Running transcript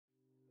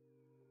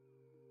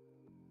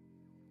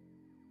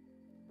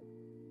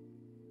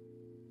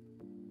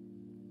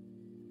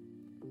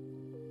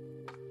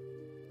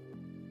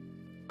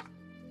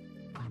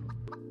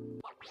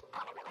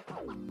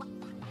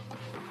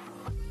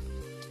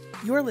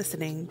You're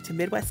listening to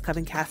Midwest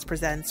Coven Cast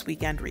Presents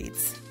Weekend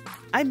Reads.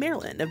 I'm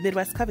Marilyn of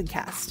Midwest Coven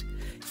Cast.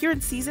 Here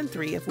in Season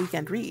 3 of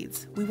Weekend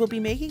Reads, we will be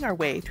making our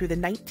way through the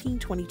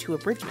 1922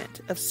 abridgment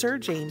of Sir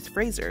James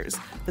Frazer's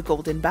The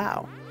Golden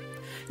Bough.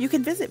 You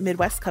can visit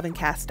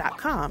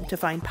MidwestCovenCast.com to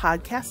find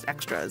podcast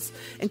extras,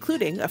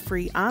 including a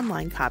free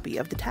online copy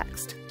of the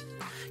text.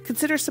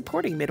 Consider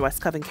supporting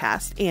Midwest Coven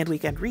Cast and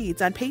Weekend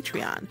Reads on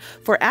Patreon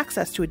for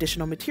access to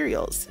additional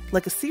materials,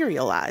 like a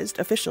serialized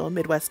official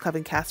Midwest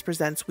Coven Cast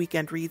Presents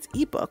Weekend Reads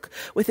ebook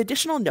with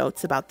additional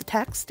notes about the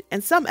text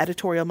and some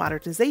editorial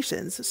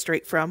modernizations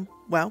straight from,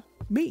 well,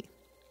 me.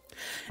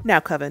 Now,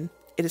 Coven,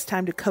 it is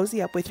time to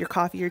cozy up with your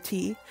coffee or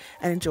tea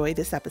and enjoy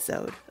this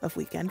episode of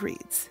Weekend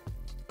Reads.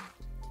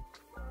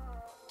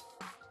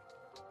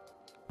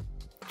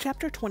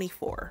 Chapter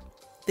 24,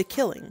 The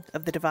Killing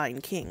of the Divine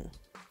King.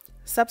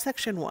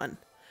 Subsection 1.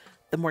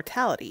 The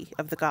Mortality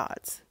of the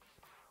Gods.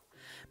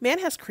 Man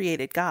has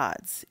created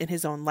gods in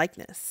his own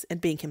likeness, and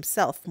being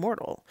himself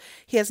mortal,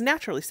 he has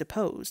naturally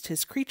supposed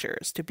his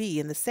creatures to be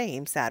in the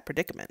same sad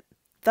predicament.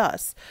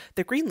 Thus,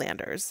 the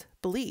Greenlanders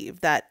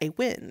believed that a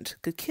wind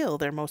could kill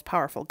their most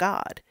powerful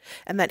god,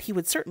 and that he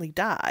would certainly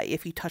die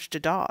if he touched a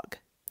dog.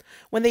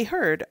 When they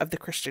heard of the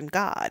Christian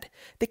God,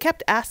 they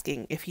kept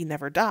asking if he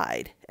never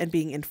died, and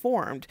being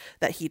informed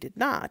that he did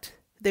not,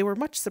 they were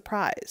much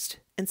surprised,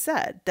 and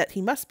said that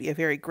he must be a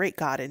very great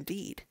god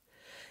indeed.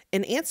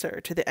 In answer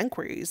to the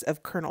enquiries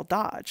of Colonel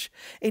Dodge,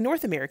 a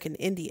North American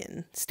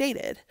Indian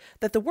stated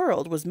that the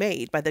world was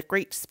made by the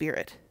Great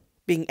Spirit.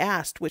 Being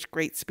asked which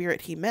Great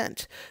Spirit he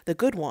meant, the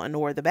good one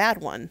or the bad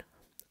one,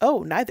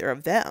 "Oh, neither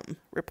of them,"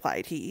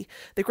 replied he.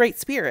 "The Great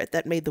Spirit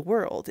that made the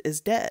world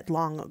is dead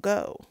long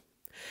ago."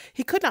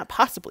 He could not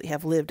possibly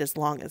have lived as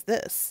long as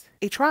this.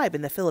 A tribe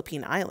in the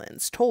Philippine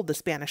Islands told the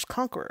Spanish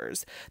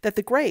conquerors that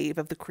the grave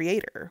of the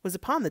Creator was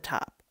upon the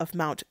top of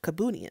Mount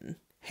Kabunian.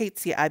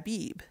 Hatsi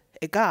Abib,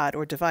 a god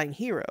or divine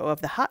hero of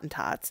the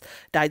Hottentots,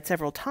 died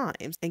several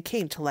times and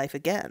came to life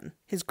again.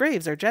 His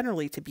graves are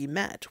generally to be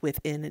met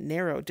within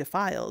narrow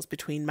defiles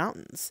between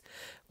mountains.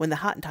 When the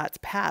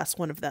Hottentots pass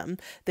one of them,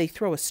 they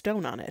throw a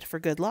stone on it for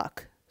good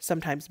luck,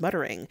 sometimes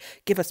muttering,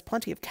 "Give us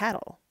plenty of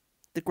cattle."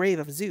 The grave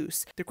of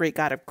Zeus, the great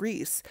god of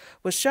Greece,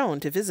 was shown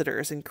to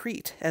visitors in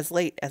Crete as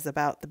late as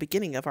about the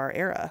beginning of our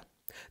era.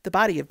 The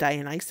body of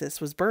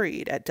Dionysus was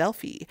buried at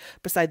Delphi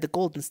beside the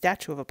golden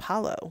statue of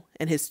Apollo,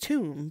 and his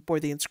tomb bore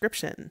the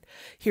inscription,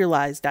 "Here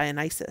lies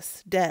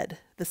Dionysus, dead,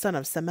 the son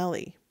of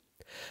Semele."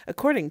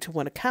 According to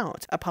one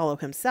account, Apollo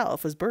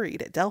himself was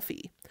buried at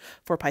Delphi,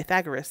 for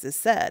Pythagoras is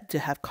said to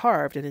have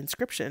carved an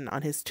inscription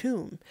on his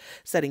tomb,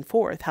 setting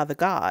forth how the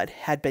god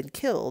had been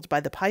killed by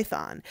the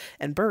python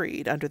and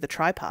buried under the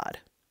tripod.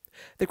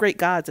 The great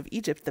gods of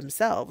Egypt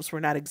themselves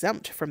were not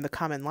exempt from the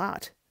common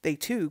lot. They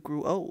too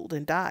grew old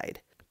and died.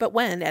 But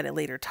when, at a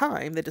later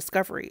time, the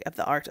discovery of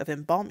the art of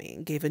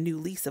embalming gave a new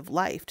lease of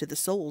life to the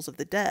souls of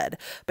the dead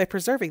by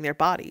preserving their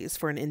bodies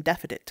for an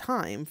indefinite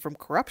time from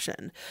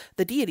corruption,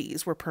 the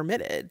deities were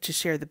permitted to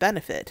share the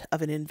benefit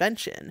of an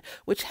invention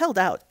which held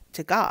out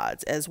to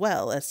gods as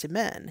well as to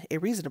men a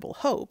reasonable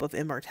hope of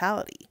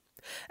immortality.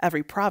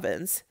 Every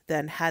province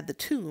then had the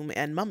tomb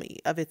and mummy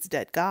of its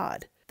dead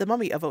god. The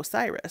mummy of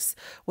Osiris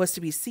was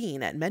to be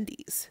seen at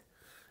Mendes.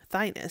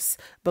 Thynis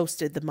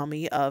boasted the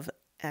mummy of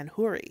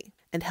Anhuri,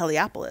 and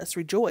Heliopolis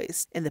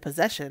rejoiced in the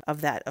possession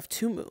of that of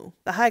Tumu.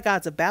 The high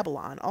gods of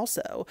Babylon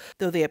also,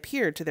 though they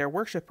appeared to their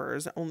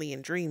worshippers only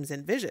in dreams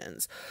and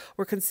visions,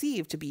 were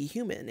conceived to be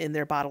human in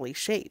their bodily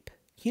shape,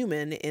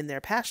 human in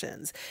their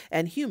passions,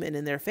 and human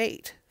in their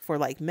fate, for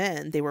like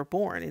men they were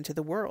born into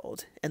the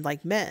world, and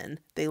like men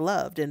they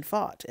loved and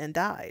fought and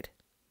died.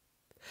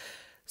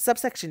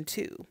 Subsection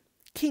 2.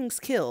 Kings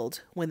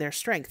killed when their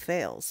strength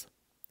fails.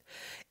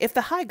 If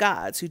the high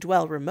gods who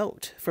dwell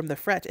remote from the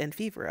fret and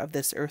fever of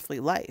this earthly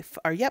life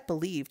are yet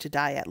believed to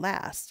die at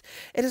last,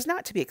 it is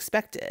not to be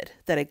expected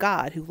that a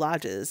god who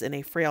lodges in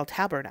a frail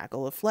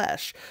tabernacle of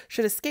flesh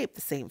should escape the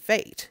same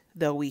fate,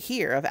 though we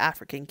hear of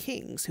African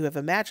kings who have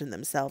imagined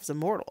themselves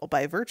immortal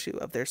by virtue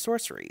of their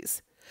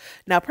sorceries.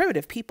 Now,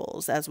 primitive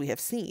peoples, as we have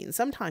seen,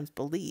 sometimes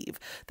believe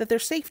that their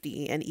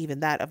safety and even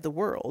that of the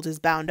world is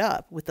bound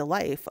up with the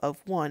life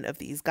of one of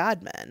these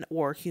godmen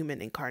or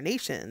human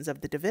incarnations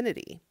of the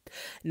divinity.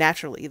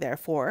 Naturally,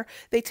 therefore,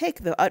 they take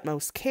the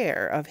utmost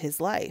care of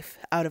his life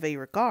out of a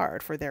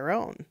regard for their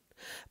own.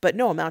 But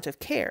no amount of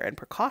care and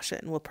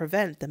precaution will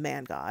prevent the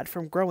man-god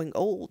from growing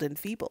old and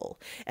feeble,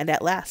 and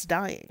at last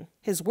dying.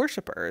 His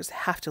worshippers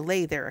have to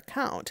lay their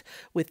account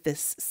with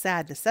this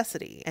sad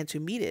necessity, and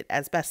to meet it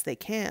as best they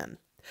can.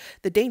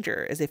 The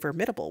danger is a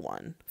formidable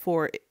one,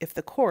 for if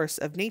the course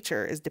of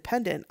nature is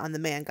dependent on the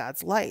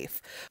man-god's life,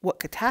 what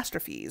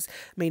catastrophes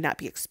may not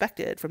be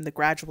expected from the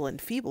gradual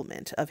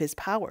enfeeblement of his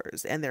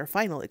powers and their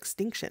final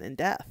extinction in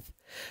death?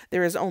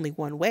 There is only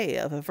one way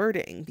of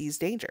averting these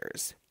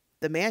dangers.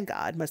 The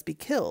man-god must be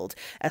killed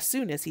as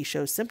soon as he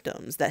shows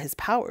symptoms that his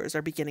powers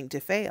are beginning to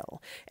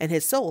fail, and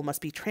his soul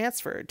must be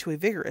transferred to a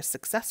vigorous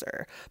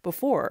successor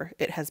before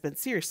it has been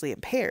seriously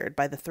impaired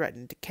by the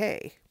threatened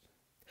decay.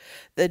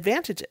 The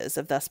advantages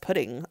of thus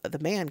putting the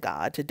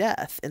man-god to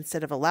death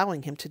instead of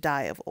allowing him to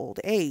die of old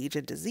age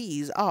and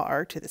disease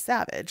are, to the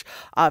savage,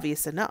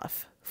 obvious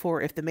enough.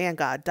 For if the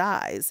man-god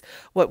dies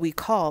what we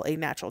call a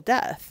natural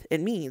death,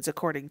 it means,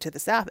 according to the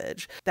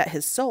savage, that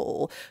his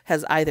soul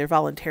has either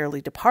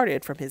voluntarily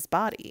departed from his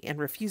body and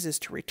refuses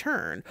to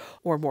return,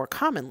 or more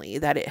commonly,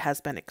 that it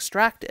has been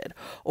extracted,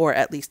 or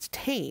at least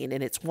detained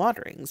in its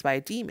wanderings by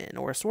a demon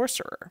or a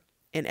sorcerer.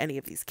 In any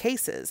of these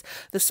cases,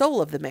 the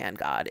soul of the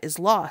man-god is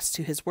lost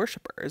to his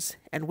worshippers,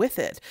 and with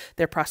it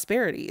their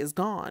prosperity is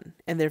gone,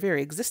 and their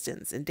very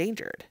existence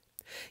endangered.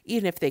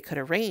 Even if they could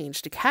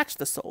arrange to catch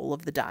the soul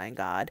of the dying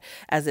god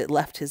as it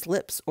left his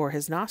lips or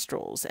his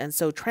nostrils, and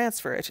so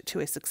transfer it to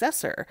a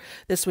successor,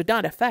 this would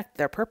not affect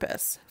their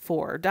purpose,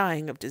 for,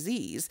 dying of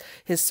disease,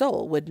 his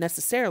soul would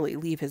necessarily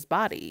leave his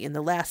body in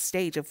the last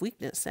stage of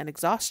weakness and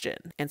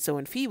exhaustion, and so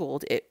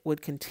enfeebled it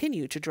would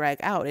continue to drag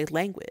out a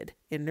languid,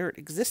 inert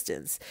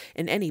existence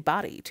in any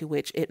body to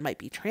which it might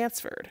be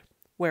transferred.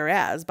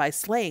 Whereas, by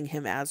slaying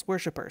him as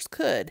worshippers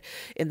could,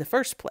 in the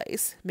first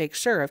place, make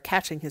sure of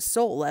catching his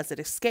soul as it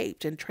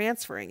escaped and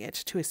transferring it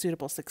to a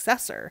suitable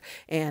successor,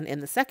 and in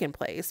the second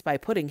place, by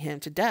putting him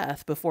to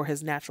death before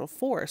his natural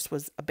force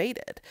was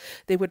abated,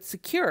 they would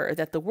secure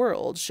that the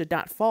world should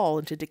not fall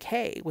into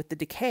decay with the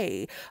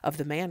decay of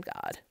the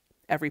man-god.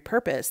 Every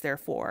purpose,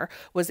 therefore,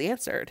 was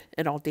answered,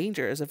 and all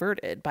dangers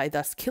averted by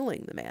thus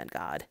killing the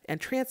man-god,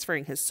 and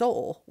transferring his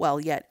soul,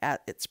 while yet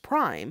at its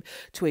prime,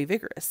 to a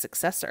vigorous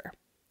successor.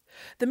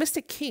 The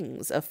mystic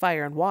kings of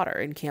fire and water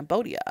in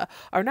Cambodia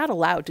are not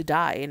allowed to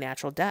die a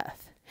natural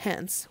death.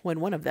 Hence, when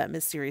one of them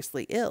is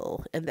seriously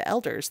ill, and the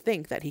elders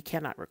think that he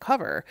cannot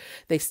recover,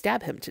 they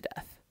stab him to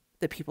death.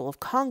 The people of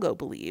Congo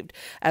believed,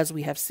 as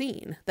we have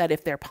seen, that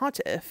if their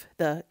pontiff,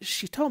 the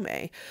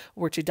Shitome,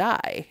 were to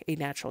die a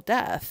natural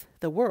death,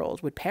 the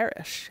world would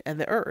perish, and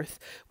the earth,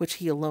 which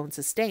he alone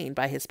sustained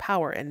by his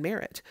power and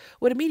merit,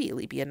 would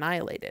immediately be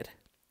annihilated.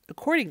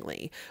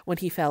 Accordingly, when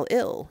he fell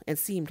ill and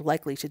seemed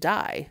likely to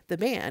die, the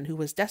man who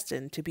was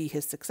destined to be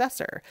his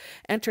successor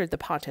entered the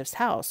pontiff's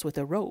house with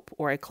a rope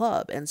or a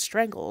club and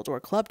strangled or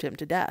clubbed him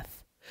to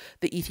death.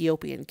 The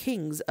Ethiopian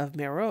kings of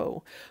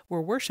Meroe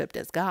were worshipped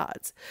as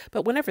gods,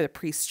 but whenever the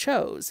priests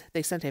chose,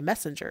 they sent a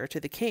messenger to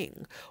the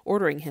king,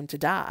 ordering him to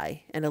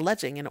die, and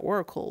alleging an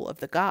oracle of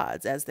the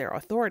gods as their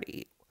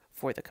authority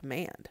for the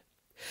command.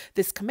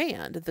 This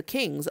command the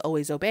kings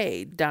always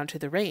obeyed down to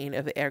the reign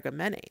of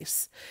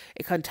Ergamenes,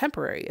 a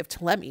contemporary of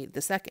Ptolemy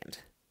II,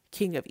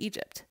 king of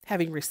Egypt,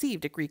 having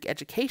received a Greek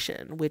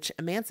education which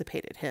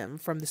emancipated him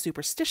from the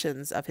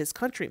superstitions of his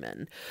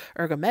countrymen.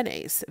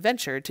 Ergamenes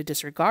ventured to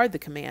disregard the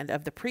command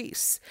of the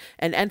priests,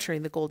 and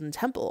entering the Golden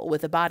Temple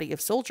with a body of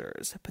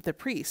soldiers, put the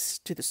priests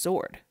to the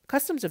sword.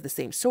 Customs of the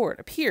same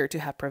sort appear to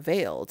have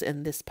prevailed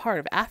in this part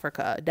of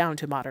Africa down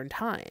to modern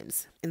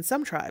times. In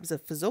some tribes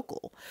of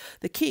Fazogl,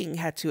 the king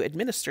had to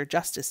administer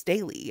justice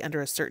daily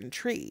under a certain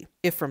tree.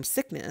 If from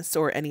sickness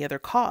or any other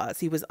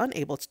cause he was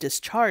unable to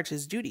discharge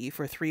his duty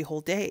for 3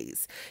 whole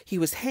days, he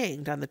was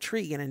hanged on the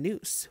tree in a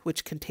noose,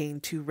 which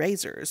contained 2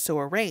 razors so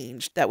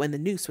arranged that when the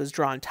noose was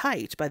drawn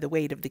tight by the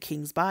weight of the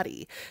king's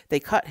body, they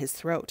cut his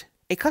throat.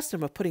 A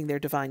custom of putting their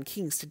divine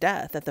kings to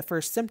death at the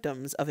first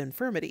symptoms of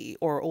infirmity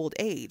or old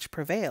age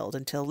prevailed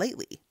until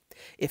lately,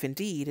 if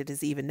indeed it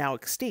is even now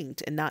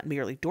extinct and not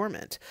merely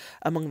dormant,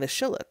 among the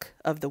Shilluk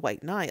of the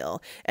White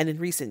Nile, and in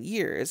recent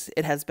years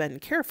it has been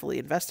carefully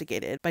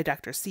investigated by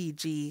Dr. C.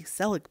 G.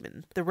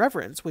 Seligman. The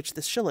reverence which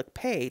the Shilluk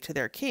pay to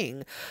their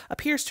king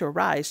appears to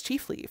arise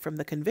chiefly from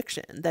the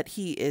conviction that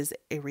he is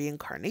a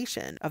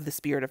reincarnation of the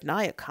spirit of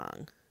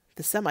Nyakang,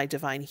 the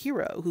semi-divine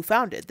hero who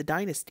founded the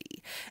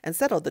dynasty and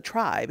settled the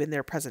tribe in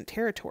their present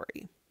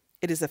territory.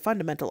 It is a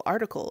fundamental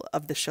article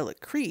of the Shilluk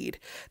Creed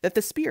that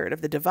the spirit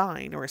of the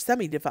divine or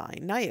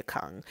semi-divine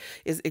Nyakang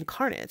is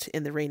incarnate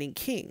in the reigning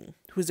king,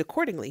 who is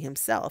accordingly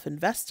himself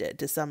invested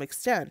to some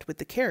extent with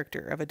the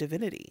character of a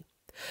divinity.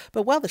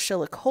 But while the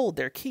Shilluk hold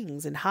their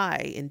kings in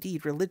high,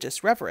 indeed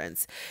religious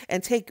reverence,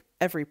 and take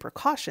every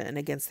precaution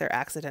against their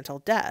accidental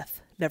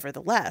death,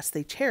 nevertheless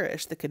they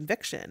cherish the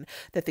conviction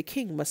that the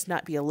king must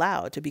not be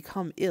allowed to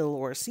become ill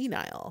or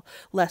senile,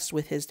 lest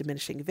with his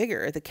diminishing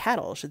vigor the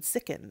cattle should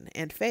sicken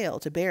and fail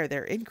to bear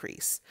their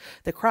increase,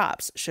 the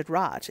crops should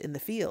rot in the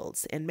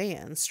fields, and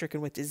man, stricken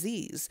with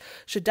disease,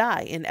 should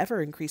die in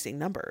ever-increasing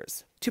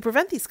numbers. To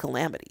prevent these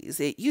calamities,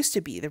 it used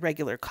to be the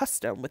regular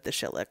custom with the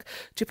Shilluk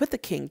to put the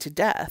king to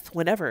death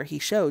whenever he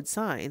showed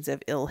signs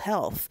of ill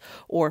health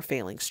or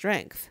failing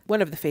strength.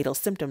 One of the fatal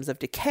symptoms of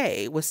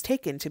decay was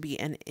taken to be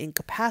an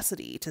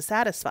incapacity to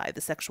satisfy the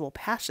sexual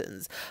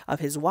passions of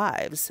his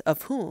wives,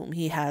 of whom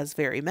he has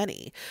very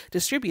many,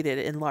 distributed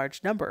in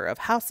large number of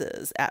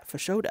houses at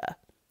Fashoda.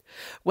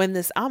 When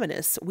this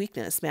ominous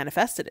weakness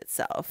manifested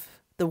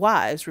itself, The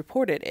wives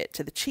reported it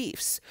to the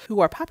chiefs,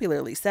 who are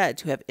popularly said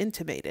to have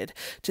intimated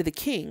to the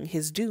king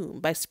his doom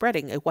by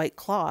spreading a white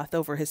cloth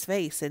over his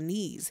face and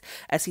knees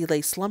as he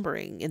lay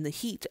slumbering in the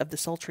heat of the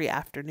sultry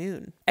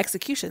afternoon.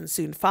 Execution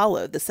soon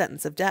followed the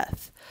sentence of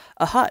death.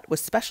 A hut was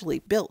specially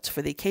built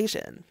for the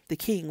occasion. The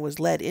king was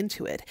led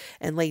into it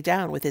and lay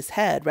down with his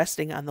head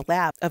resting on the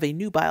lap of a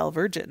nubile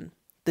virgin.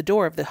 The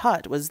door of the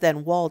hut was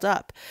then walled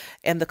up,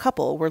 and the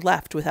couple were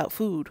left without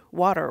food,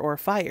 water, or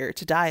fire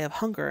to die of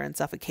hunger and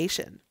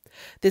suffocation.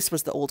 This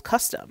was the old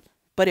custom,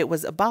 but it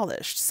was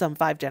abolished some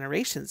 5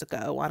 generations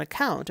ago on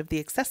account of the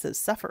excessive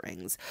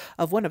sufferings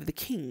of one of the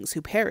kings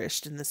who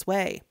perished in this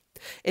way.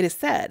 It is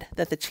said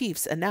that the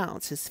chiefs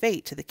announce his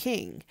fate to the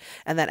king,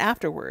 and that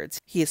afterwards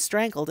he is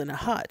strangled in a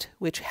hut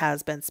which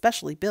has been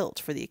specially built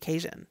for the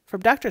occasion.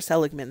 From Dr.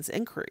 Seligman's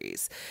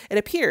inquiries, it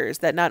appears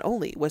that not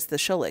only was the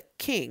Shilluk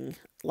king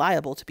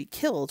liable to be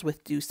killed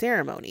with due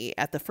ceremony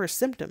at the first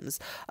symptoms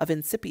of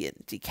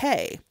incipient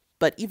decay,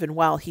 but even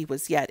while he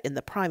was yet in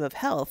the prime of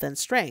health and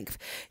strength,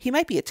 he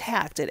might be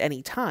attacked at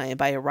any time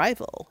by a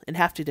rival and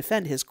have to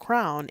defend his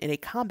crown in a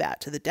combat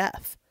to the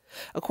death.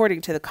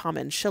 According to the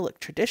common Shilluk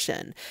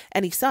tradition,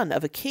 any son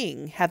of a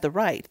king had the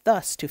right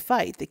thus to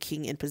fight the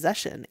king in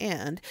possession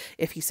and,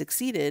 if he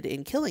succeeded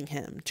in killing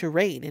him, to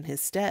reign in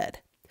his stead.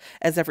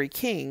 As every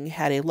king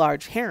had a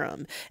large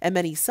harem and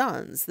many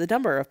sons, the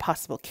number of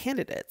possible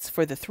candidates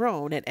for the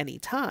throne at any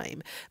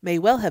time may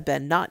well have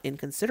been not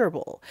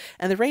inconsiderable,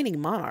 and the reigning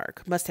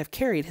monarch must have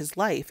carried his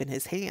life in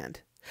his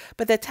hand.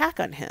 But the attack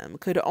on him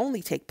could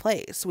only take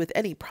place with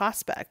any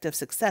prospect of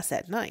success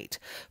at night,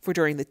 for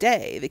during the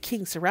day the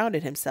king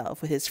surrounded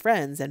himself with his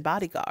friends and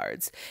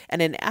bodyguards,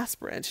 and an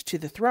aspirant to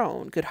the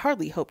throne could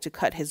hardly hope to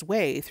cut his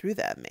way through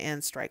them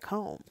and strike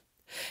home.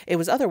 It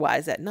was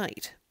otherwise at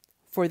night,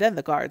 for then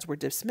the guards were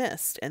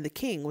dismissed, and the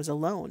king was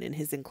alone in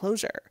his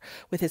enclosure,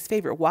 with his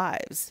favorite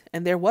wives,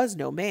 and there was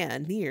no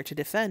man near to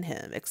defend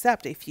him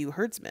except a few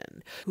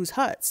herdsmen, whose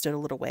huts stood a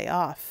little way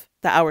off.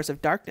 The hours of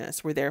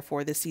darkness were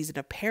therefore the season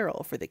of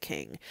peril for the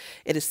king.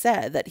 It is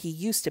said that he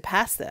used to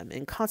pass them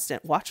in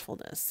constant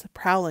watchfulness,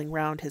 prowling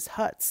round his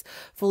huts,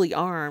 fully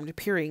armed,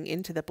 peering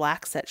into the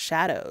black-set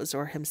shadows,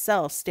 or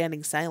himself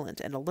standing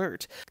silent and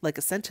alert, like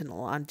a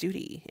sentinel on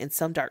duty in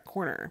some dark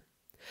corner.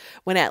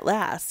 When at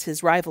last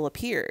his rival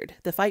appeared,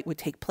 the fight would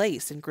take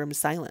place in grim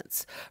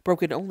silence,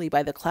 broken only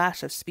by the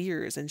clash of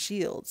spears and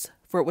shields,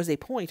 for it was a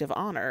point of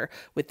honor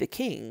with the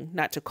king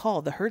not to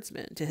call the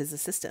herdsmen to his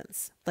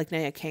assistance. Like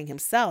Naya Kang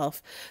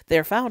himself,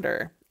 their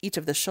founder, each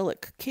of the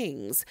Shilluk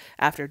kings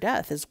after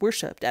death is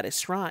worshipped at a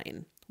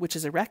shrine, which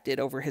is erected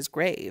over his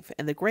grave,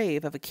 and the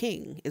grave of a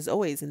king is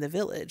always in the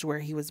village where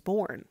he was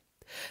born.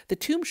 The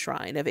tomb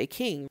shrine of a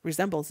king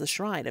resembles the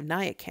shrine of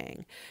Naya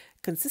Kang,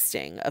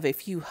 consisting of a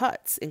few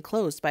huts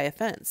enclosed by a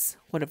fence.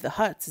 One of the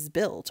huts is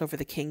built over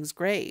the king's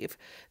grave.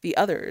 The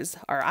others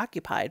are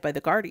occupied by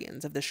the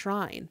guardians of the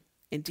shrine.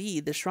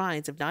 Indeed, the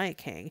shrines of Naya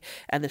Kang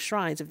and the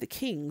shrines of the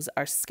kings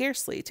are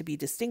scarcely to be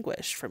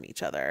distinguished from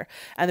each other,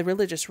 and the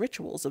religious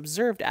rituals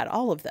observed at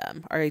all of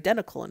them are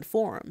identical in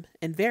form,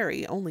 and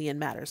vary only in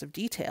matters of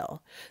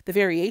detail, the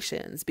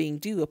variations being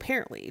due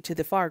apparently to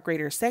the far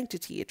greater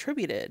sanctity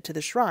attributed to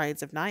the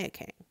shrines of Naya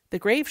Kang. The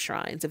grave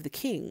shrines of the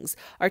kings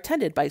are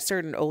tended by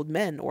certain old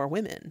men or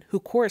women who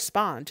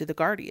correspond to the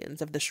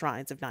guardians of the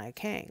shrines of Naya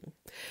Kang.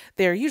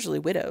 They are usually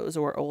widows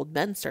or old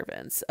men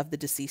servants of the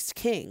deceased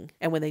king,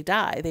 and when they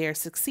die, they are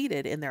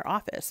succeeded in their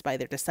office by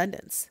their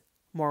descendants.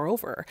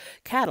 Moreover,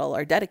 cattle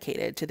are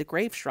dedicated to the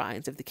grave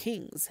shrines of the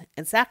kings,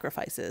 and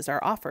sacrifices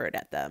are offered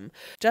at them,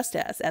 just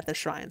as at the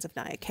shrines of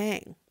Naya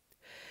Kang.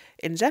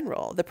 In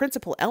general, the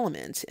principal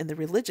element in the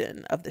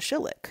religion of the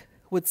Shilluk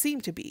would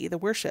seem to be the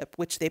worship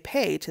which they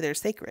pay to their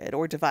sacred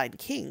or divine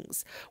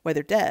kings,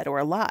 whether dead or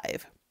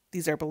alive.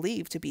 These are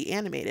believed to be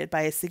animated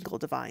by a single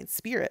divine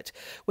spirit,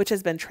 which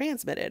has been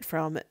transmitted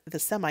from the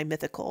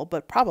semi-mythical,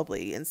 but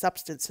probably in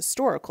substance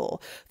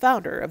historical,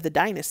 founder of the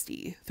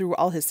dynasty through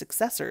all his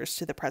successors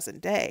to the present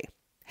day.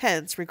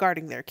 Hence,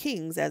 regarding their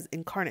kings as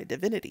incarnate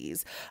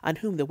divinities, on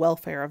whom the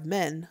welfare of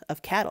men,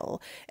 of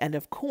cattle, and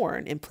of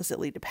corn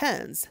implicitly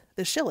depends,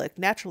 the Shilluk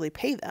naturally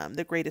pay them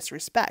the greatest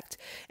respect,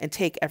 and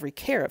take every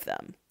care of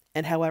them.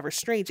 And however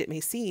strange it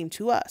may seem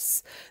to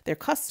us, their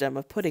custom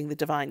of putting the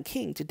divine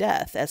king to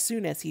death as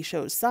soon as he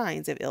shows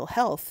signs of ill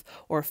health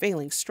or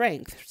failing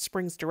strength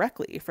springs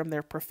directly from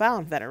their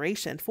profound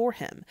veneration for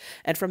him,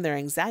 and from their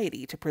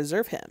anxiety to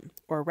preserve him,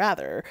 or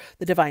rather,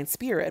 the divine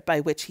spirit by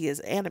which he is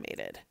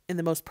animated, in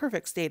the most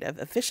perfect state of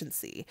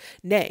efficiency.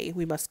 Nay,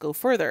 we must go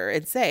further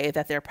and say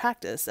that their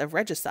practice of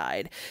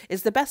regicide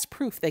is the best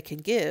proof they can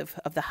give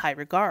of the high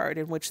regard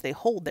in which they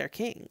hold their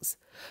kings.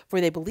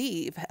 For they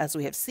believe, as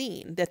we have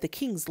seen, that the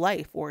king's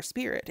life or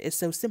spirit is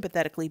so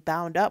sympathetically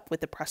bound up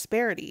with the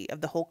prosperity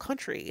of the whole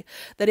country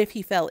that if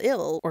he fell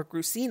ill or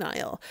grew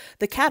senile,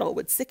 the cattle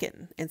would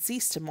sicken and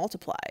cease to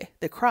multiply,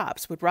 the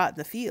crops would rot in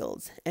the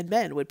fields, and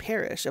men would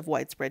perish of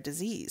widespread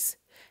disease.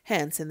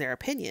 Hence, in their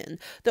opinion,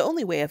 the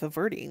only way of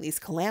averting these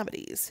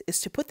calamities is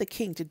to put the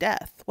king to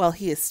death while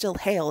he is still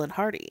hale and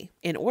hearty,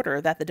 in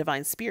order that the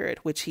divine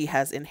spirit which he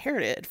has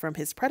inherited from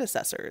his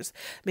predecessors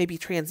may be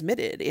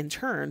transmitted in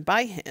turn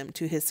by him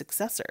to his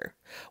successor,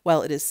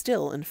 while it is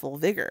still in full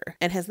vigor,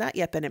 and has not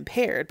yet been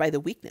impaired by the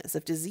weakness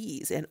of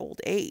disease and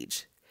old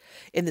age.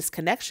 In this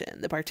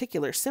connection, the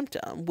particular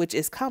symptom, which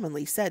is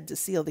commonly said to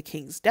seal the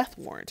king's death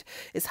warrant,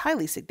 is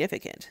highly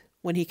significant.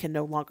 When he can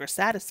no longer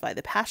satisfy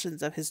the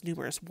passions of his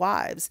numerous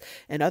wives,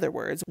 in other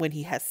words, when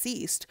he has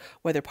ceased,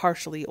 whether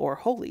partially or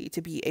wholly,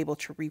 to be able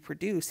to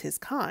reproduce his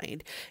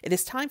kind, it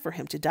is time for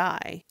him to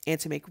die, and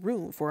to make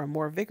room for a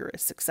more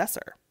vigorous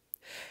successor.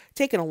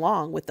 Taken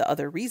along with the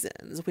other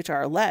reasons which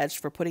are alleged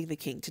for putting the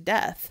king to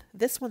death,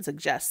 this one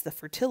suggests the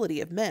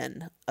fertility of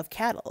men, of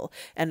cattle,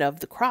 and of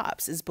the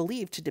crops is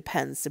believed to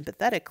depend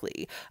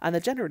sympathetically on the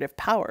generative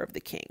power of the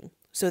king,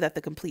 so that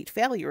the complete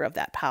failure of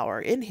that power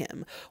in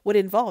him would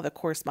involve a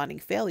corresponding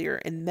failure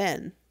in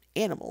men,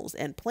 animals,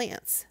 and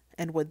plants,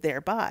 and would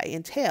thereby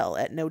entail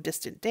at no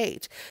distant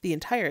date the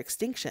entire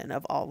extinction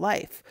of all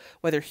life,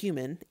 whether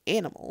human,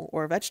 animal,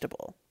 or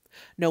vegetable.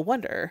 No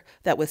wonder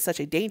that with such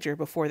a danger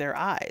before their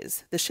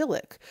eyes, the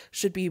Shilluk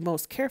should be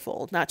most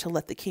careful not to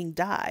let the king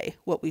die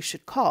what we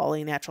should call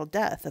a natural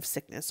death of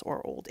sickness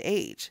or old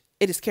age.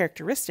 It is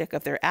characteristic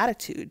of their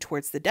attitude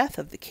towards the death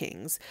of the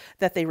kings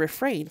that they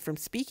refrain from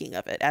speaking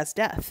of it as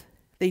death.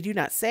 They do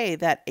not say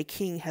that a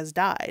king has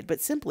died, but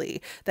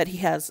simply that he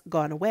has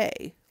gone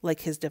away,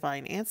 like his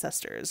divine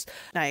ancestors,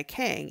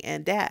 Nyakang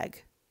and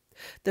Dag,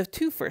 the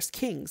two first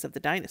kings of the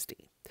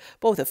dynasty,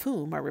 both of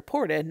whom are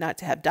reported not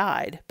to have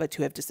died, but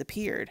to have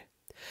disappeared.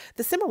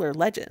 The similar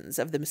legends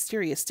of the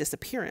mysterious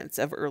disappearance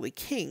of early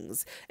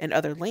kings in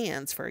other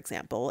lands, for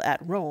example,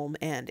 at Rome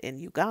and in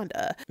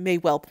Uganda, may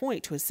well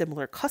point to a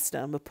similar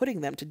custom of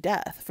putting them to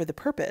death for the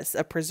purpose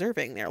of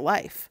preserving their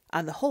life.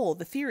 On the whole,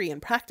 the theory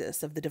and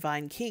practice of the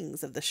divine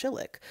kings of the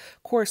Shilluk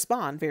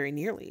correspond very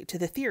nearly to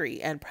the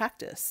theory and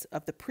practice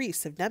of the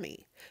priests of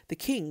Nemi, the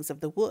kings of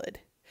the wood,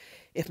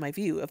 if my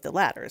view of the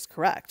latter is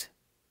correct.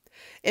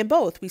 In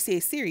both, we see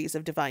a series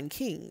of divine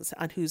kings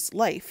on whose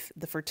life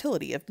the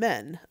fertility of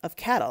men, of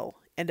cattle,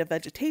 and of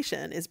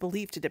vegetation is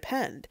believed to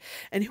depend,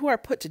 and who are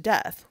put to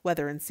death,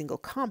 whether in single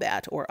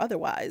combat or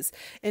otherwise,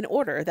 in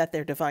order that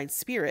their divine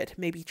spirit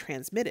may be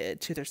transmitted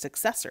to their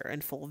successor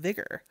in full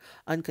vigor,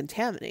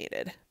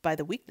 uncontaminated by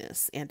the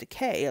weakness and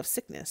decay of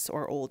sickness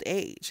or old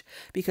age,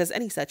 because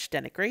any such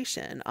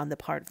denigration on the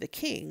part of the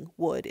king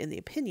would, in the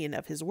opinion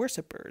of his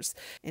worshippers,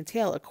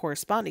 entail a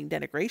corresponding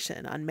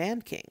denigration on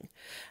man-king,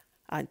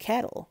 on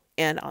cattle,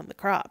 and on the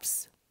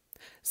crops.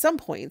 Some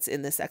points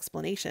in this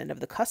explanation of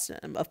the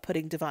custom of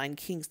putting divine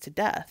kings to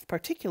death,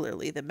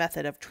 particularly the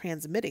method of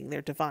transmitting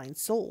their divine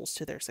souls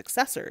to their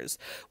successors,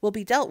 will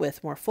be dealt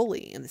with more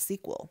fully in the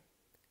sequel.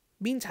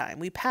 Meantime,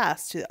 we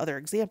pass to other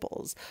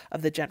examples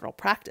of the general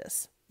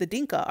practice. The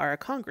Dinka are a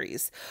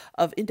congress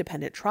of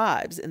independent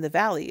tribes in the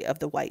valley of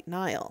the White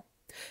Nile.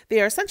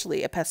 They are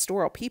essentially a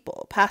pastoral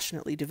people,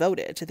 passionately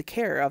devoted to the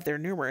care of their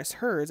numerous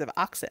herds of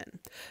oxen,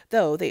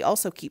 though they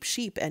also keep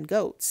sheep and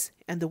goats,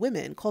 and the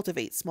women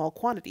cultivate small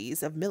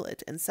quantities of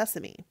millet and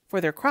sesame. For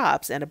their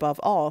crops, and above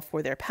all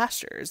for their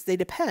pastures, they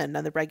depend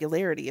on the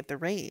regularity of the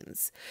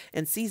rains.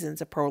 In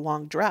seasons of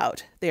prolonged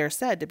drought, they are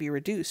said to be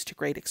reduced to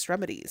great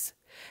extremities.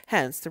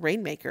 Hence, the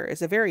rainmaker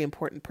is a very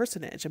important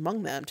personage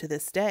among them to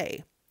this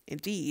day.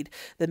 Indeed,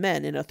 the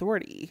men in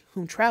authority,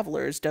 whom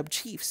travelers dub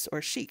chiefs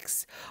or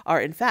sheiks, are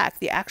in fact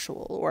the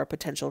actual or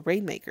potential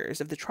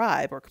rainmakers of the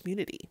tribe or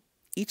community.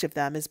 Each of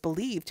them is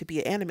believed to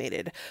be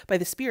animated by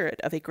the spirit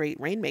of a great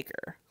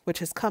rainmaker, which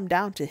has come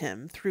down to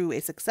him through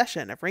a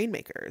succession of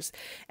rainmakers,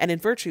 and in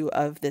virtue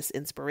of this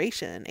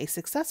inspiration, a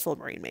successful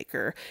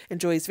rainmaker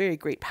enjoys very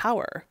great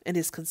power and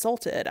is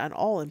consulted on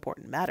all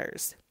important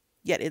matters.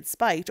 Yet in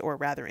spite, or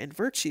rather in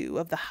virtue,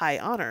 of the high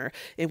honor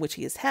in which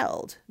he is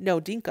held, no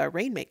Dinka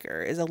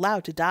rainmaker is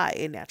allowed to die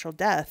a natural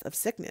death of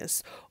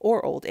sickness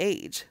or old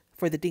age,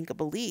 for the Dinka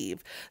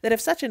believe that if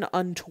such an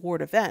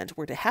untoward event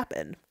were to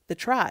happen, the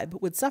tribe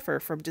would suffer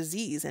from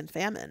disease and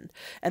famine,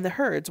 and the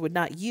herds would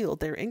not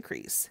yield their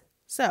increase.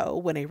 So,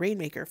 when a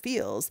rainmaker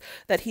feels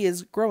that he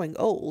is growing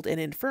old and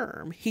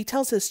infirm, he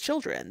tells his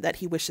children that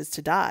he wishes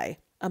to die.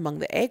 Among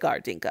the Agar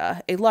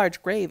Dinka, a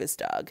large grave is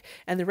dug,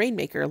 and the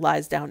rainmaker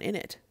lies down in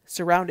it.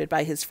 Surrounded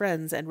by his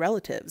friends and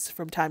relatives,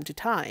 from time to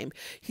time,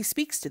 he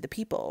speaks to the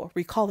people,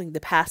 recalling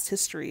the past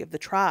history of the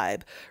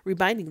tribe,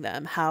 reminding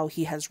them how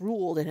he has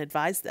ruled and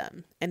advised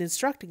them, and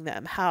instructing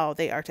them how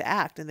they are to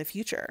act in the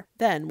future.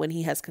 Then, when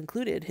he has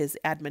concluded his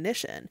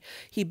admonition,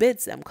 he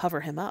bids them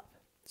cover him up.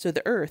 So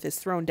the earth is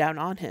thrown down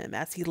on him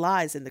as he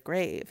lies in the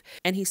grave,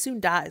 and he soon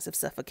dies of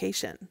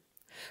suffocation.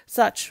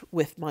 Such,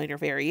 with minor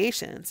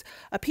variations,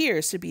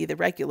 appears to be the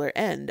regular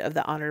end of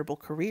the honorable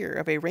career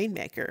of a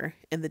rainmaker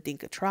in the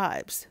Dinka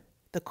tribes.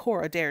 The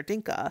Korodair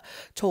Dinka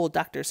told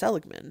Dr.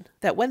 Seligman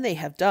that when they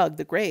have dug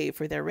the grave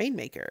for their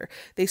rainmaker,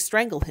 they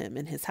strangle him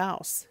in his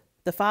house.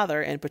 The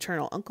father and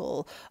paternal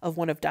uncle of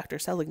one of Dr.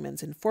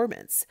 Seligman's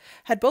informants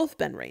had both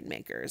been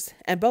rainmakers,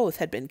 and both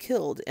had been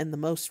killed in the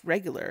most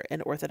regular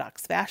and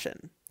orthodox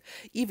fashion.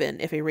 Even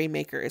if a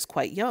rainmaker is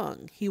quite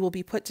young, he will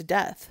be put to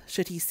death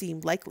should he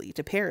seem likely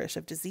to perish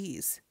of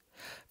disease.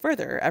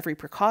 Further, every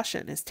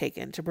precaution is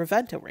taken to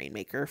prevent a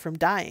rainmaker from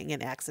dying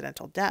an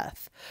accidental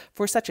death,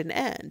 for such an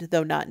end,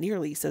 though not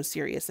nearly so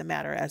serious a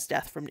matter as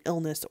death from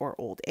illness or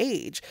old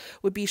age,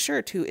 would be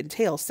sure to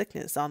entail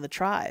sickness on the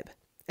tribe.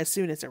 As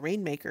soon as a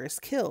rainmaker is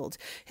killed,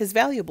 his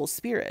valuable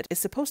spirit is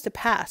supposed to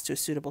pass to a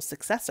suitable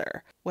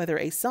successor, whether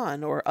a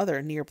son or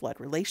other near-blood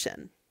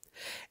relation.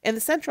 In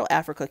the Central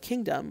Africa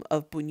kingdom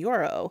of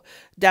Bunyoro,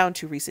 down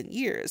to recent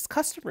years,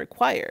 custom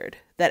required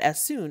that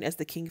as soon as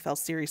the king fell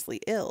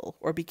seriously ill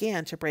or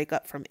began to break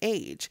up from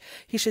age,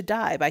 he should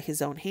die by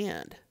his own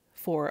hand.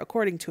 For,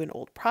 according to an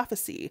old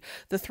prophecy,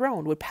 the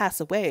throne would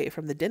pass away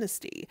from the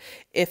dynasty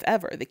if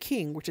ever the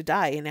king were to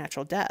die a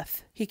natural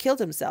death. He killed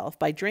himself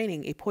by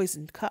draining a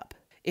poisoned cup.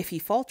 If he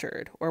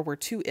faltered or were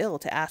too ill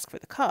to ask for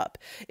the cup,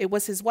 it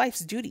was his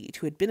wife's duty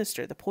to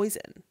administer the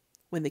poison.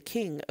 When the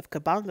king of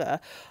Kabanga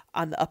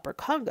on the upper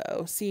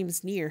Congo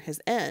seems near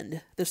his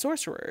end, the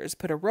sorcerers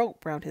put a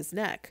rope round his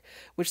neck,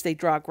 which they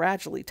draw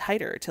gradually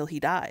tighter till he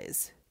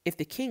dies. If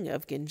the king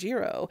of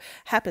Ginjiro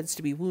happens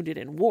to be wounded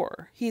in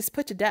war, he is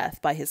put to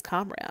death by his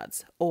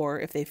comrades, or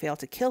if they fail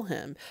to kill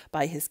him,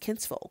 by his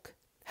kinsfolk.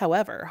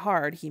 However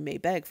hard he may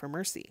beg for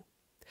mercy.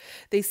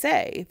 They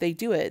say they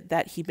do it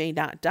that he may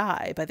not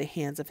die by the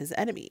hands of his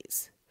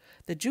enemies.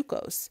 The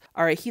Jukos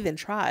are a heathen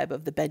tribe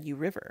of the Benue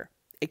River,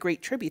 a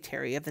great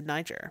tributary of the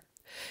Niger.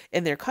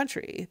 In their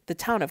country, the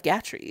town of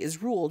Gatri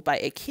is ruled by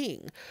a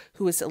king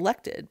who is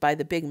elected by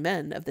the big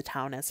men of the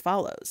town as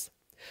follows.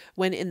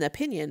 When, in the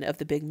opinion of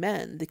the big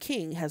men, the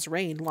king has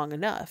reigned long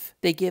enough,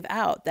 they give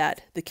out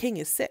that the king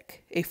is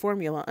sick, a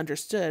formula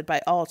understood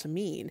by all to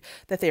mean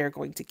that they are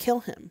going to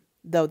kill him,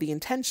 though the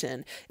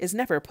intention is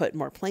never put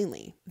more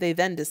plainly. They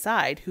then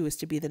decide who is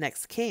to be the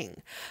next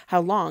king.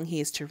 How long he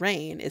is to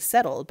reign is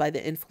settled by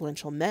the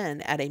influential men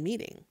at a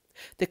meeting.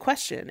 The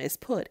question is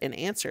put and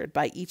answered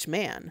by each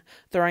man,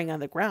 throwing on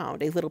the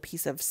ground a little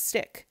piece of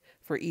stick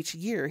for each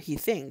year he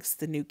thinks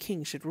the new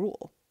king should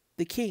rule.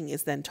 The king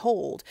is then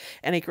told,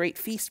 and a great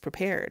feast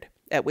prepared,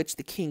 at which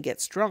the king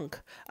gets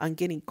drunk on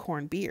guinea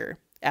corn beer.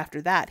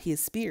 After that he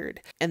is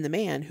speared, and the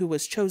man who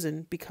was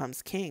chosen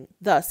becomes king.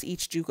 Thus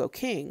each Jugo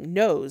king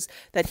knows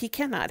that he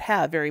cannot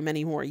have very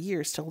many more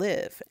years to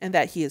live, and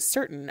that he is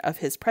certain of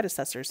his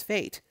predecessor's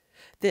fate.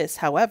 This,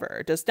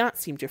 however, does not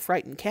seem to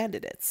frighten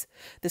candidates.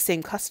 The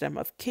same custom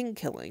of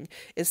king-killing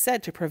is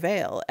said to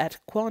prevail at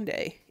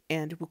Kwande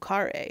and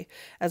Bukare,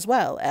 as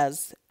well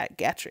as at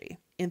Gatri.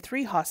 In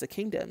 3 Hausa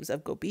kingdoms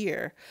of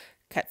Gobir,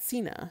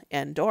 Katsina,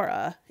 and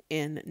Dora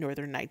in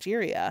northern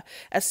Nigeria,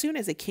 as soon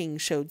as a king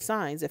showed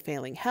signs of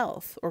failing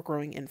health or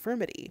growing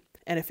infirmity,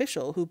 an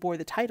official who bore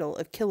the title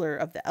of Killer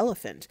of the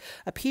Elephant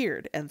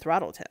appeared and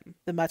throttled him.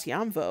 The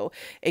Matiamvo,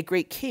 a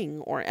great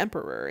king or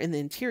emperor in the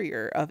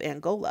interior of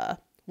Angola,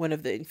 one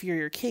of the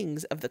inferior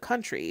kings of the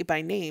country,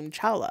 by name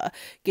Chala,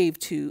 gave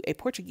to a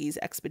Portuguese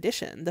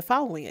expedition the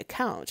following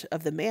account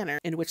of the manner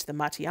in which the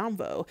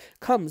Matiamvo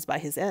comes by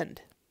his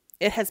end.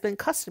 It has been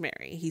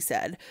customary, he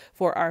said,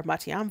 for our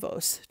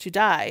Matiamvos to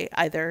die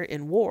either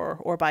in war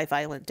or by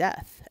violent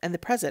death, and the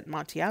present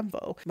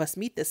Matiamvo must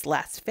meet this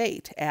last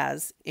fate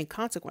as, in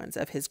consequence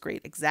of his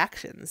great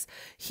exactions,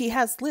 he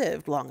has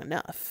lived long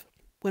enough.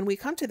 When we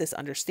come to this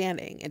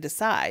understanding and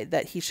decide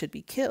that he should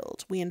be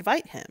killed, we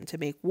invite him to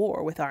make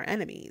war with our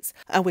enemies,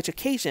 on which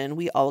occasion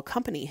we all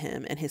accompany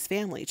him and his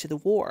family to the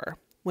war.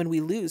 When we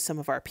lose some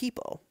of our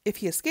people, if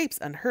he escapes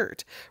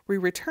unhurt, we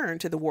return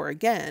to the war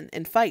again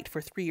and fight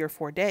for 3 or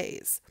 4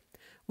 days.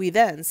 We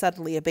then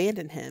suddenly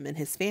abandon him and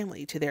his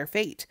family to their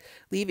fate,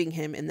 leaving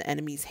him in the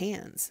enemy's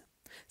hands.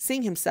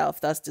 Seeing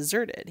himself thus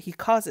deserted, he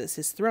causes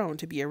his throne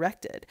to be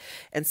erected,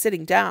 and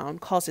sitting down,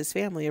 calls his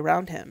family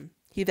around him.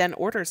 He then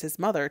orders his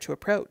mother to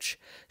approach.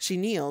 She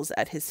kneels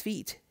at his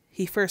feet.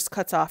 He first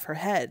cuts off her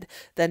head,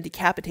 then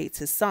decapitates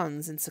his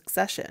sons in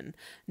succession,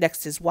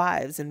 next his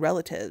wives and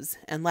relatives,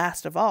 and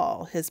last of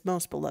all, his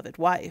most beloved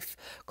wife,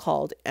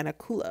 called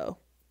Anakulo.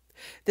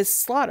 This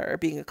slaughter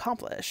being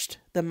accomplished,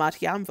 the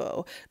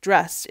Matiamvo,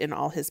 dressed in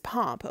all his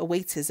pomp,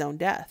 awaits his own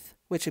death,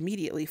 which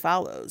immediately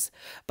follows,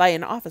 by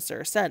an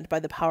officer sent by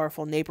the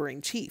powerful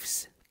neighboring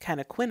chiefs,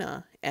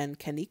 Kanakwina and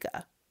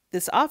Kanika.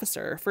 This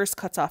officer first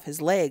cuts off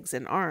his legs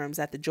and arms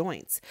at the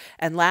joints,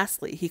 and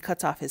lastly he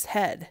cuts off his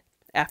head,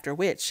 after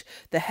which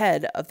the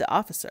head of the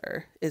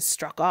officer is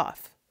struck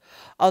off.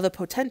 All the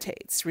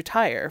potentates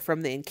retire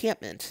from the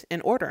encampment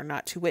in order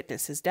not to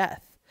witness his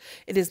death.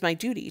 It is my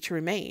duty to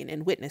remain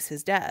and witness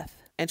his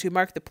death, and to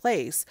mark the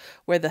place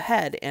where the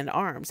head and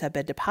arms have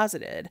been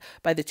deposited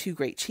by the 2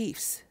 great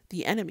chiefs,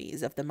 the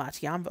enemies of the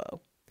Matiamvo.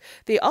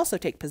 They also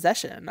take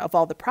possession of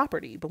all the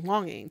property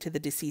belonging to the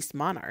deceased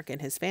monarch and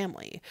his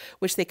family,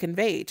 which they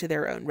convey to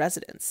their own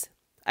residence.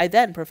 I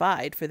then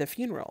provide for the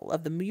funeral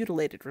of the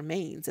mutilated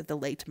remains of the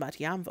late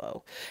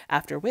Matiamvo,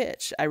 after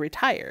which I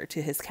retire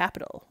to his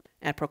capital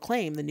and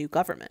proclaim the new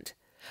government.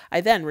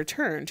 I then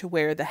returned to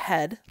where the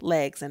head,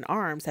 legs, and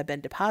arms had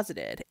been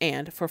deposited,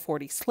 and for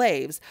 40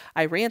 slaves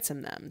I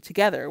ransomed them,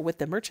 together with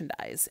the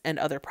merchandise and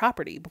other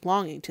property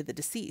belonging to the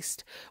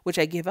deceased, which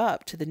I give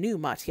up to the new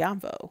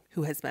Matiamvo,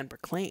 who has been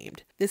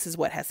proclaimed. This is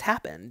what has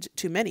happened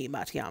to many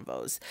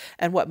Matiamvos,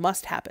 and what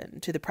must happen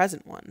to the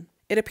present one.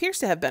 It appears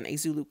to have been a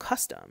Zulu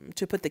custom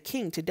to put the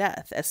king to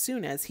death as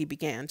soon as he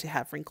began to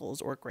have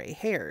wrinkles or gray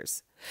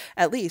hairs.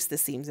 At least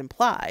this seems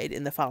implied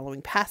in the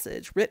following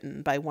passage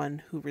written by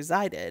one who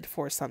resided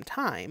for some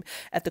time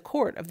at the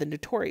court of the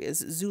notorious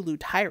Zulu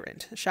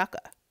tyrant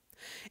Shaka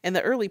in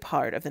the early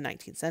part of the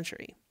 19th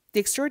century. The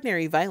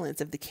extraordinary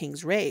violence of the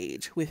king's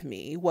rage with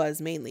me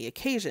was mainly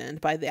occasioned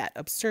by that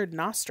absurd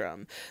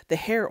nostrum, the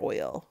hair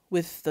oil,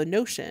 with the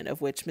notion of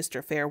which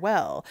Mr.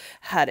 Farewell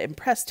had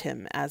impressed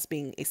him as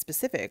being a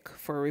specific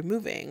for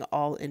removing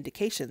all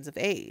indications of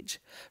age.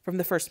 From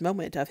the first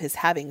moment of his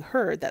having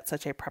heard that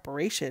such a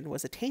preparation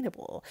was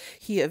attainable,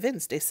 he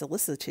evinced a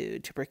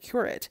solicitude to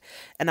procure it,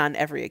 and on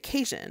every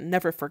occasion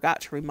never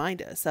forgot to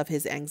remind us of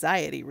his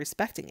anxiety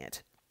respecting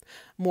it.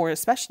 More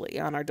especially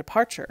on our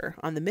departure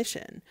on the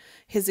mission,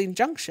 his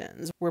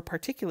injunctions were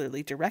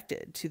particularly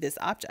directed to this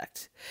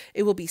object.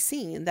 It will be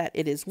seen that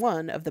it is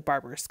one of the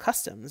barbarous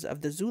customs of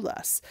the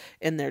Zulus,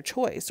 in their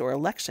choice or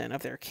election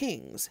of their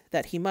kings,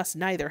 that he must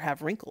neither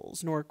have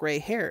wrinkles nor gray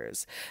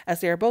hairs,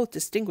 as they are both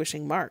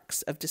distinguishing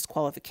marks of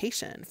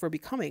disqualification for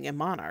becoming a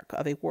monarch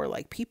of a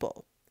warlike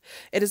people.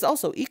 It is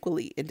also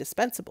equally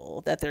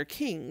indispensable that their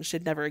king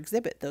should never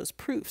exhibit those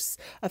proofs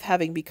of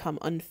having become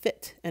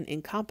unfit and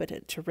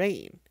incompetent to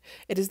reign.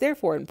 It is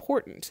therefore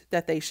important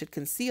that they should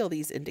conceal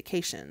these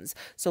indications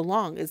so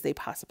long as they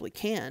possibly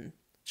can.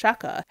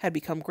 Shaka had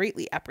become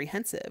greatly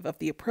apprehensive of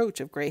the approach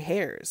of gray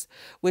hairs,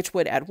 which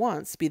would at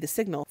once be the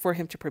signal for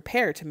him to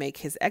prepare to make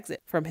his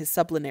exit from his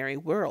sublunary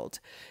world,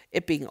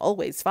 it being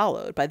always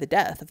followed by the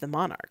death of the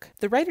monarch.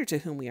 The writer to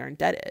whom we are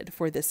indebted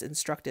for this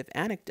instructive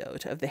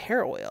anecdote of the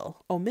hair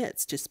oil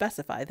omits to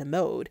specify the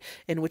mode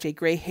in which a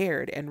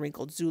gray-haired and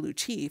wrinkled Zulu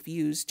chief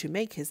used to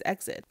make his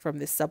exit from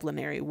this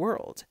sublunary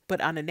world, but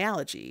on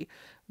analogy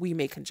we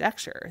may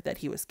conjecture that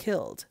he was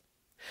killed.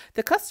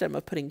 The custom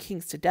of putting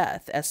kings to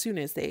death as soon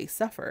as they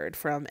suffered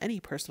from any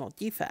personal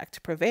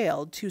defect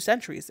prevailed 2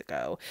 centuries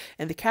ago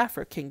in the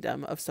Kaffir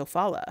kingdom of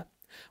Sofala.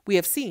 We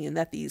have seen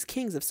that these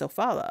kings of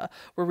Sofala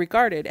were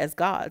regarded as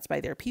gods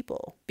by their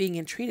people, being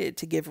entreated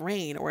to give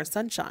rain or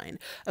sunshine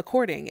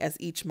according as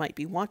each might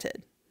be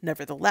wanted.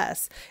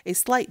 Nevertheless, a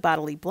slight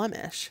bodily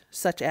blemish,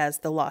 such as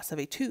the loss of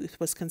a tooth,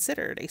 was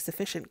considered a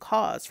sufficient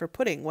cause for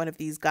putting one of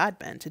these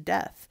godmen to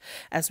death,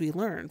 as we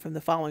learn from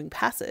the following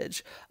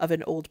passage of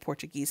an old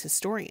Portuguese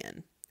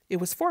historian. It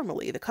was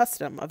formerly the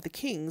custom of the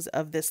kings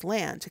of this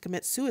land to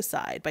commit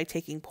suicide by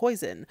taking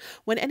poison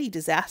when any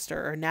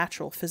disaster or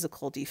natural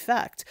physical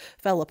defect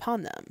fell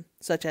upon them,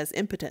 such as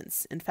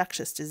impotence,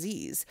 infectious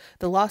disease,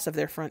 the loss of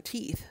their front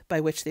teeth,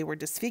 by which they were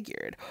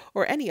disfigured,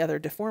 or any other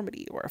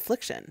deformity or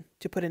affliction.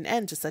 To put an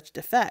end to such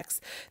defects,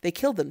 they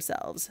killed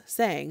themselves,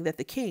 saying that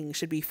the king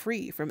should be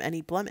free from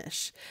any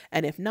blemish,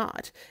 and if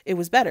not, it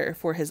was better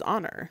for his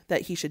honor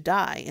that he should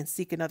die and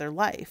seek another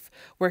life,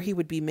 where he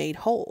would be made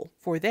whole,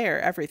 for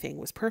there everything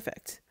was perfect.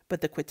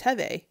 But the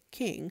Quiteve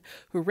king,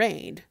 who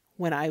reigned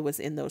when I was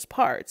in those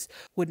parts,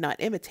 would not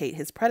imitate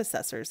his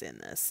predecessors in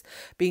this,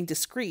 being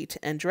discreet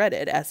and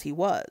dreaded as he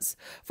was.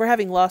 For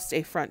having lost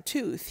a front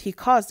tooth, he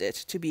caused it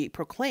to be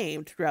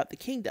proclaimed throughout the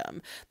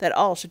kingdom that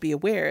all should be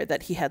aware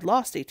that he had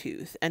lost a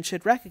tooth, and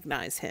should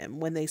recognize him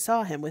when they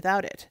saw him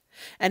without it.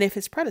 And if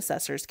his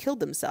predecessors killed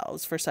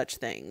themselves for such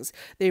things,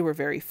 they were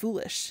very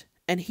foolish,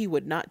 and he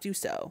would not do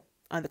so.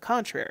 On the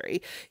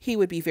contrary, he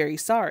would be very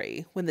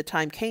sorry when the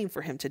time came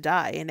for him to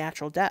die a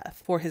natural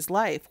death, for his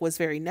life was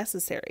very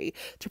necessary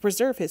to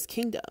preserve his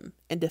kingdom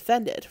and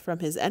defend it from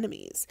his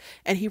enemies,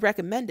 and he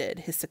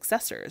recommended his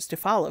successors to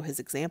follow his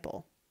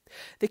example.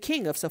 The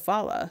king of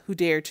Sofala, who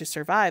dared to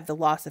survive the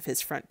loss of his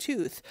front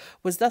tooth,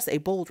 was thus a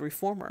bold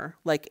reformer,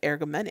 like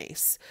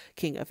Ergomenes,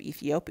 king of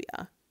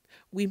Ethiopia.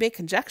 We may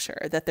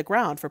conjecture that the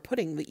ground for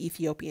putting the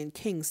Ethiopian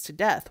kings to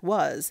death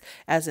was,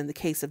 as in the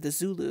case of the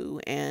Zulu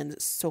and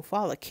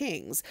Sofala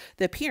kings,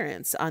 the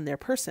appearance on their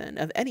person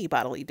of any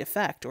bodily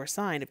defect or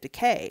sign of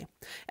decay,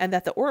 and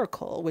that the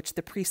oracle which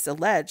the priests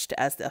alleged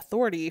as the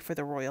authority for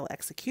the royal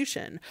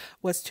execution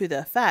was to the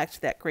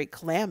effect that great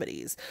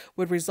calamities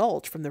would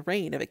result from the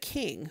reign of a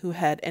king who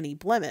had any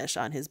blemish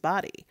on his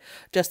body,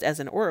 just as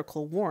an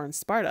oracle warned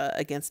Sparta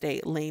against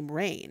a lame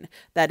reign,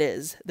 that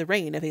is, the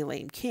reign of a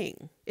lame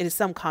king. It is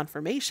some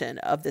confirmation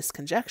of this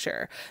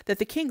conjecture that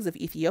the kings of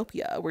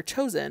Ethiopia were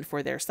chosen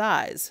for their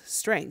size,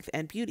 strength,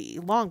 and beauty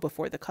long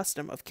before the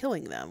custom of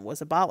killing them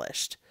was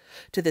abolished.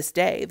 To this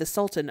day, the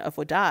Sultan of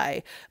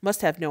Wadai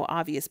must have no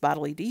obvious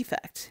bodily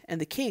defect, and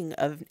the king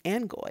of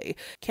Angoi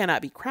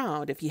cannot be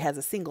crowned if he has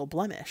a single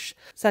blemish,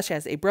 such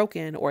as a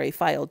broken or a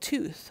filed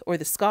tooth, or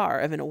the scar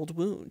of an old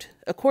wound.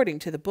 According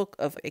to the Book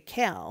of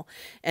Ekal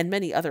and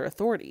many other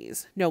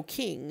authorities, no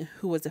king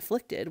who was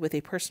afflicted with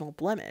a personal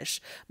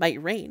blemish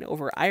might reign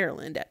over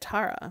Ireland at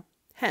Tara.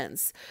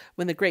 Hence,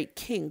 when the great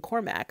King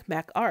Cormac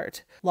Mac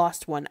Art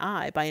lost one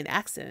eye by an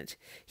accident,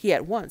 he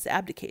at once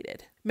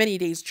abdicated. Many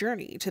days'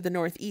 journey to the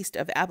northeast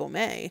of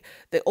Abomey,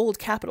 the old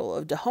capital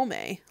of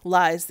Dahomey,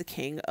 lies the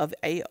king of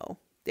Ayo.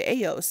 The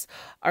Ayos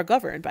are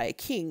governed by a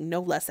king no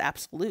less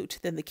absolute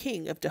than the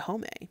king of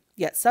Dahomey,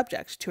 yet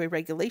subject to a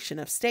regulation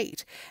of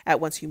state at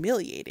once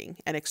humiliating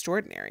and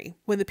extraordinary.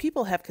 When the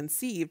people have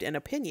conceived an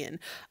opinion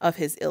of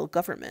his ill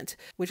government,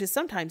 which is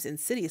sometimes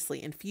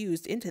insidiously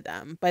infused into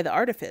them by the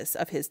artifice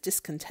of his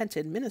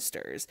discontented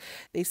ministers,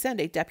 they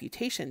send a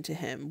deputation to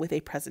him with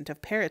a present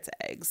of parrots'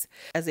 eggs,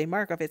 as a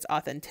mark of its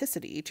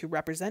authenticity, to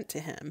represent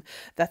to him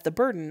that the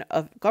burden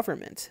of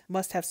government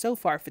must have so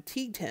far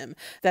fatigued him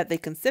that they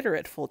consider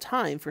it full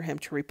time for him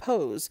to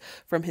repose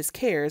from his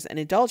cares and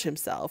indulge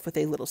himself with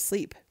a little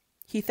sleep.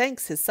 He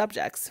thanks his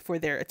subjects for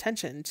their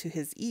attention to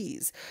his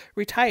ease,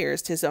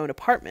 retires to his own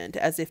apartment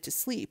as if to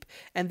sleep,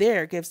 and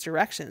there gives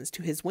directions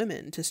to his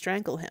women to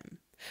strangle him.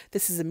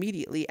 This is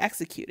immediately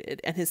executed,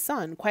 and his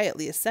son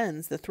quietly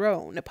ascends the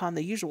throne upon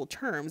the usual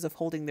terms of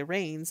holding the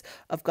reins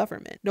of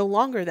government, no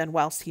longer than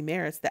whilst he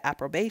merits the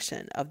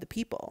approbation of the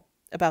people.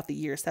 About the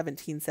year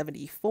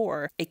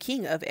 1774, a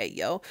king of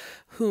Ayo,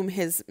 whom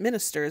his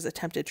ministers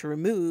attempted to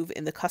remove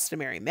in the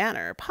customary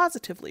manner,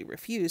 positively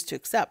refused to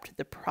accept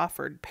the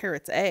proffered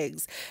parrots'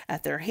 eggs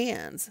at their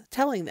hands,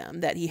 telling them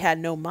that he had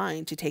no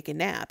mind to take a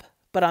nap,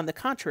 but on the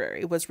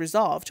contrary was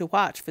resolved to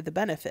watch for the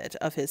benefit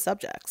of his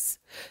subjects.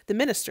 The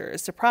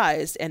ministers,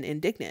 surprised and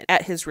indignant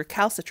at his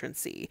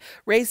recalcitrancy,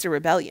 raised a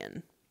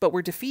rebellion, but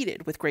were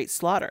defeated with great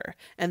slaughter,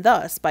 and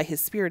thus, by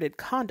his spirited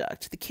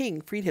conduct, the king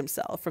freed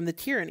himself from the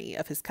tyranny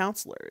of his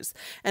counselors,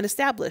 and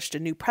established a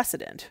new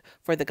precedent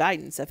for the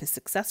guidance of his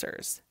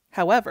successors.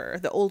 However,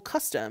 the old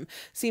custom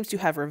seems to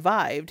have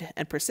revived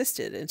and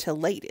persisted until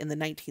late in the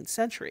 19th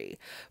century,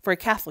 for a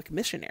Catholic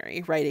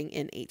missionary, writing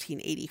in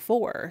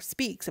 1884,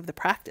 speaks of the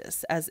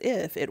practice as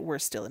if it were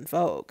still in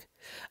vogue.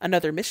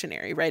 Another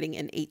missionary, writing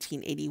in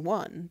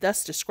 1881,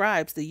 thus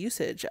describes the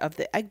usage of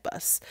the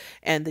Egbus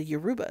and the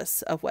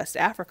Yorubas of West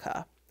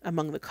Africa.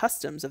 Among the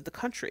customs of the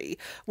country,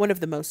 one of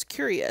the most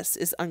curious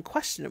is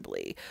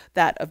unquestionably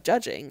that of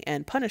judging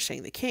and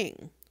punishing the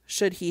king.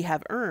 Should he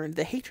have earned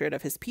the hatred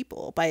of his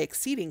people by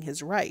exceeding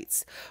his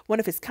rights, one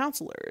of his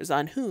counselors,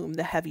 on whom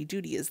the heavy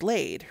duty is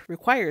laid,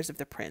 requires of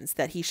the prince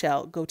that he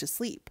shall go to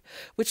sleep,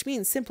 which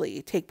means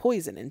simply take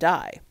poison and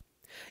die.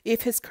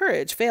 If his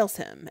courage fails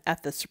him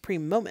at the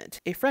supreme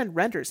moment, a friend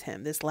renders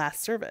him this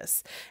last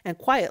service, and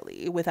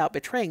quietly, without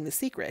betraying the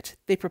secret,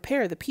 they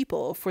prepare the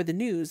people for the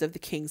news of the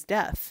king's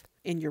death.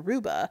 In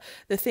Yoruba,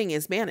 the thing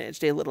is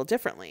managed a little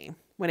differently.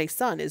 When a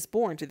son is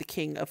born to the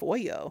king of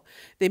Oyo,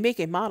 they make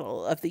a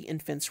model of the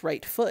infant's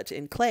right foot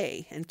in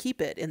clay and keep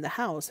it in the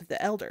house of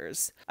the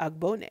elders,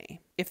 Agbone.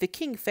 If the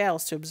king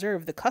fails to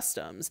observe the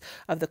customs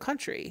of the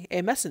country,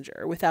 a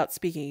messenger, without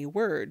speaking a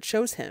word,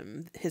 shows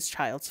him his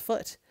child's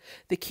foot.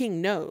 The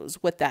king knows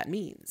what that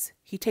means.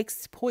 He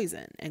takes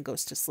poison and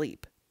goes to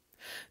sleep.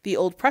 The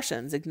old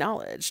Prussians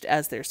acknowledged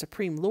as their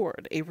supreme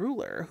lord a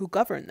ruler who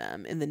governed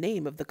them in the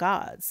name of the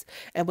gods,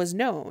 and was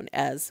known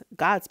as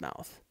God's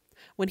Mouth.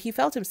 When he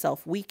felt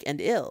himself weak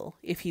and ill,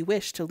 if he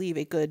wished to leave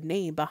a good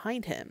name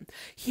behind him,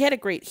 he had a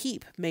great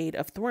heap made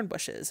of thorn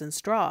bushes and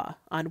straw,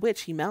 on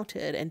which he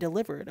mounted and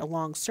delivered a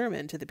long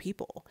sermon to the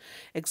people,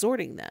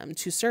 exhorting them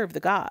to serve the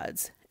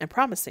gods, and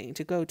promising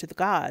to go to the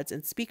gods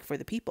and speak for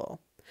the people.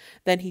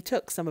 Then he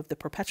took some of the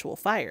perpetual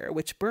fire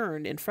which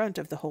burned in front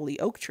of the holy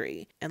oak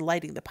tree, and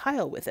lighting the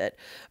pile with it,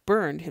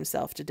 burned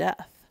himself to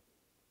death.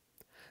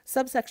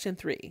 Subsection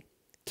 3.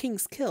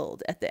 Kings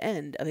killed at the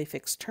end of a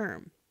fixed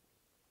term.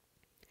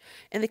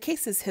 In the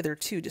cases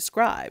hitherto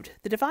described,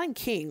 the divine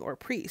king or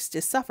priest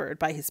is suffered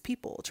by his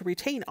people to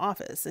retain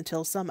office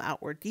until some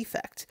outward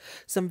defect,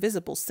 some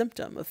visible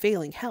symptom of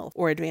failing health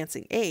or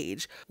advancing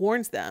age,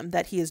 warns them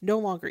that he is no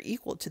longer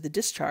equal to the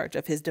discharge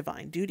of his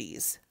divine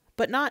duties.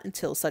 But not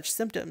until such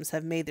symptoms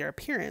have made their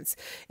appearance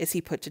is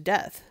he put to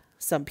death.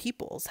 Some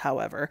peoples,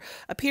 however,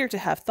 appear to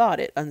have thought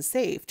it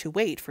unsafe to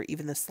wait for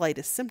even the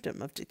slightest symptom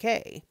of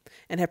decay,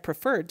 and have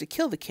preferred to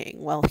kill the king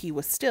while he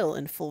was still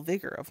in full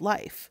vigor of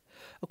life.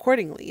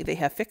 Accordingly, they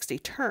have fixed a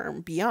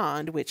term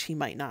beyond which he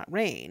might not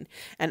reign,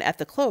 and at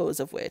the close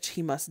of which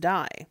he must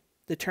die,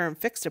 the term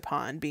fixed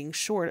upon being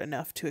short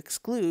enough to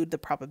exclude the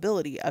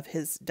probability of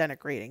his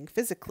degenerating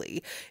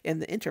physically in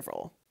the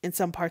interval. In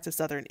some parts of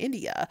southern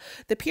India,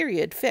 the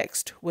period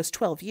fixed was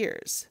 12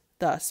 years.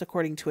 Thus,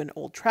 according to an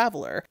old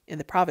traveler, in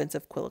the province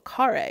of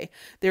Quilacare,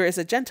 there is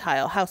a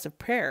Gentile house of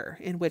prayer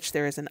in which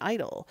there is an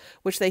idol,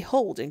 which they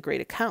hold in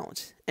great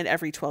account, and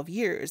every 12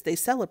 years they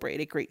celebrate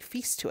a great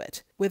feast to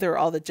it, whither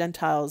all the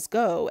Gentiles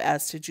go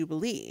as to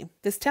Jubilee.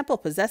 This temple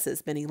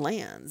possesses many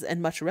lands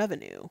and much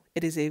revenue.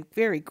 It is a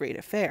very great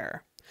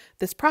affair.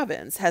 This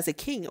province has a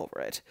king over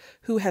it,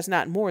 who has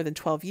not more than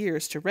 12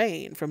 years to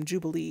reign from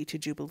Jubilee to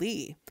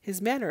Jubilee.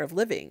 His manner of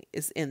living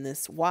is in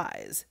this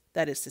wise.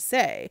 That is to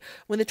say,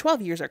 when the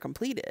 12 years are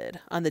completed,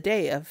 on the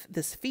day of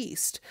this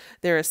feast,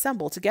 there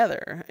assemble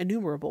together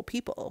innumerable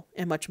people,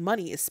 and much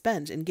money is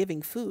spent in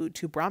giving food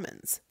to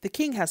Brahmins. The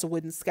king has a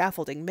wooden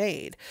scaffolding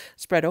made,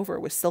 spread over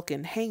with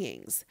silken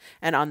hangings,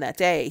 and on that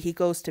day he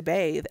goes to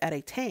bathe at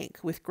a tank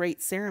with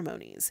great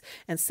ceremonies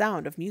and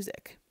sound of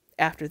music.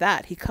 After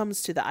that, he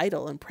comes to the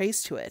idol and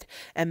prays to it,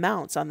 and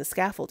mounts on the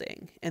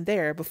scaffolding, and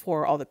there,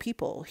 before all the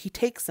people, he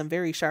takes some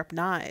very sharp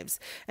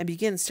knives, and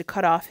begins to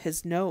cut off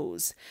his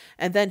nose,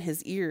 and then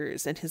his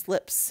ears, and his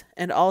lips,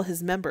 and all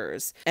his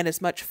members, and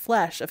as much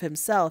flesh of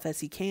himself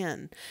as he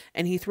can,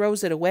 and he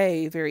throws it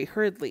away very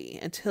hurriedly,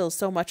 until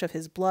so much of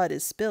his blood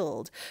is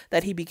spilled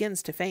that he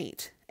begins to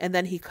faint. And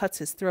then he cuts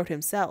his throat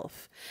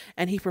himself,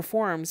 and he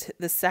performs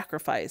this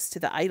sacrifice to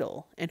the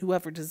idol, and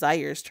whoever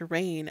desires to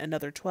reign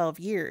another 12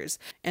 years,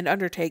 and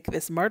undertake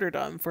this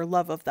martyrdom for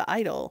love of the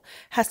idol,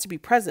 has to be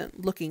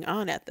present looking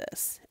on at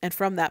this, and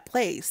from that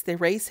place they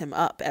raise him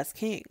up as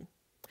king.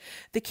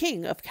 The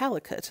king of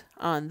Calicut,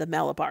 on the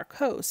Malabar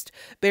coast,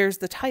 bears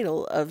the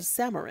title of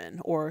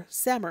Samarin, or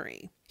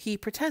Samari. He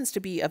pretends to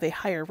be of a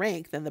higher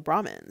rank than the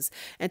Brahmins,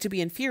 and to be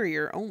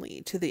inferior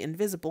only to the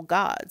invisible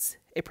gods,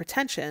 a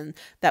pretension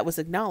that was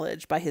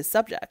acknowledged by his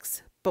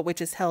subjects, but which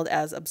is held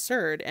as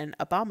absurd and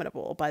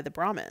abominable by the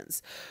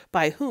Brahmins,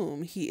 by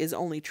whom he is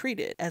only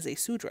treated as a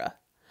Sudra.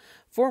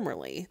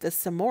 Formerly, the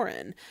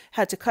Samorin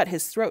had to cut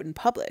his throat in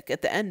public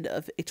at the end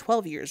of a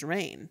 12 years'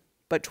 reign.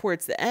 But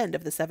towards the end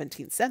of the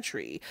 17th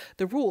century,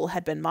 the rule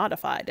had been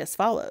modified as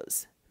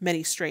follows.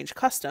 Many strange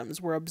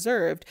customs were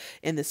observed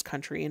in this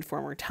country in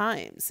former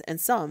times, and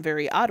some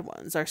very odd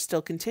ones are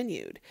still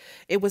continued.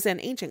 It was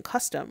an ancient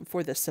custom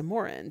for the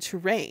Samorin to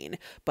reign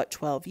but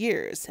 12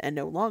 years, and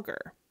no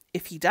longer.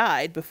 If he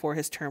died before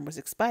his term was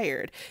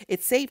expired,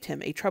 it saved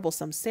him a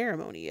troublesome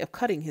ceremony of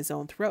cutting his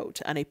own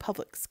throat on a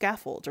public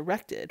scaffold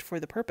erected for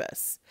the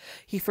purpose.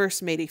 He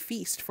first made a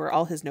feast for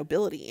all his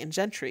nobility and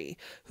gentry,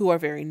 who are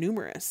very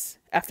numerous.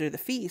 After the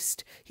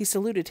feast, he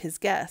saluted his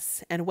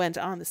guests, and went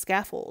on the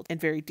scaffold, and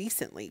very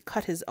decently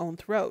cut his own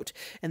throat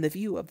in the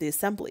view of the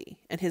assembly,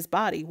 and his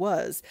body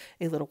was,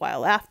 a little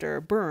while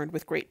after, burned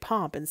with great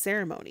pomp and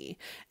ceremony,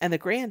 and the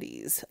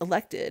grandees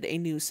elected a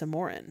new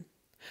Samorin.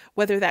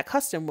 Whether that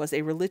custom was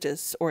a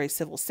religious or a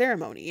civil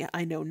ceremony,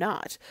 I know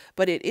not,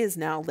 but it is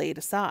now laid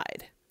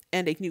aside.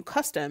 And a new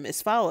custom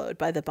is followed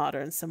by the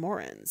modern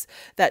Samorins,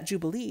 that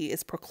Jubilee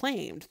is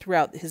proclaimed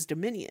throughout his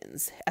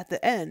dominions at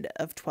the end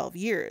of 12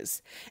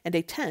 years, and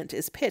a tent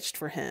is pitched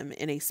for him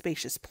in a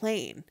spacious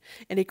plain,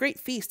 and a great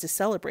feast is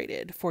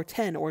celebrated for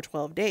 10 or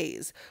 12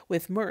 days,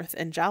 with mirth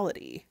and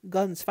jollity,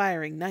 guns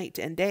firing night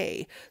and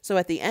day, so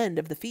at the end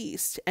of the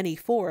feast, any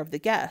 4 of the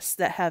guests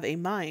that have a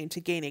mind to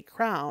gain a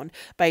crown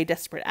by a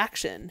desperate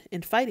action,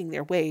 in fighting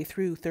their way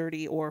through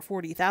 30 or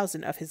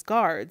 40,000 of his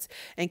guards,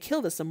 and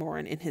kill the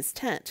Samorin in his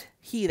tent,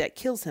 he that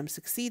kills him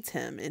succeeds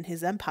him in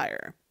his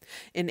empire.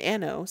 In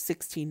anno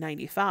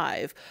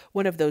 1695,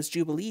 one of those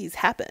jubilees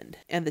happened,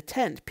 and the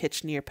tent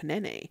pitched near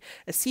Penene,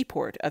 a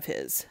seaport of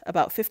his,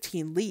 about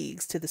 15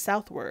 leagues to the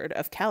southward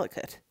of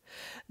Calicut.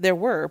 There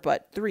were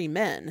but 3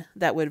 men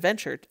that would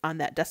venture on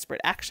that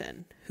desperate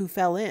action, who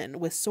fell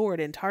in with sword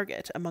and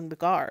target among the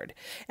guard,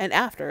 and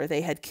after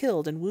they had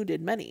killed and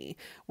wounded many,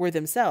 were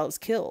themselves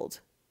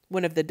killed.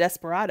 One of the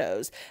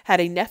desperadoes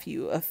had a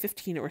nephew of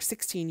 15 or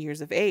 16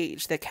 years of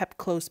age that kept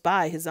close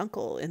by his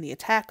uncle in the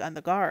attack on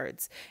the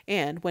guards,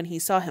 and when he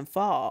saw him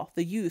fall,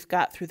 the youth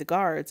got through the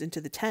guards into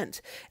the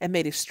tent and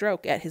made a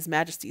stroke at his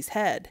majesty's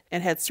head,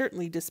 and had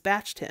certainly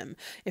dispatched him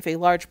if a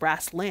large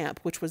brass lamp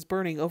which was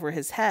burning over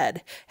his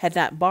head had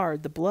not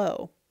barred the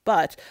blow.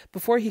 But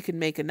before he could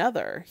make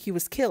another, he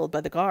was killed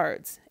by the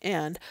guards,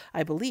 and,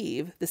 I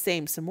believe, the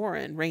same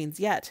Samorin reigns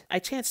yet. I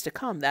chanced to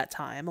come that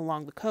time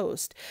along the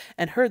coast,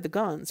 and heard the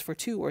guns for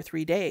 2 or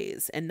 3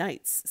 days and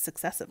nights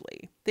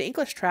successively. The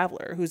English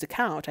traveller, whose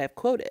account I have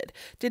quoted,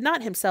 did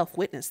not himself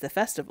witness the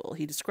festival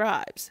he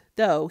describes,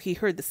 though he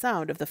heard the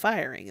sound of the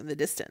firing in the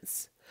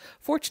distance.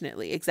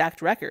 Fortunately,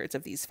 exact records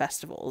of these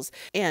festivals,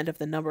 and of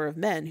the number of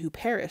men who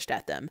perished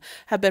at them,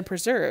 have been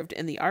preserved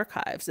in the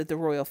archives of the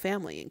royal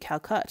family in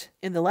Calcutta.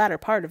 In the latter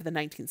part of the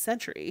 19th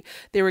century,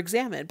 they were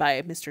examined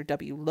by Mr.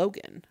 W.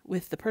 Logan,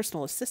 with the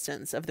personal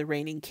assistance of the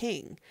reigning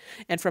king,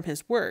 and from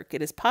his work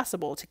it is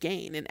possible to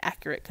gain an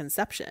accurate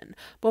conception,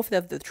 both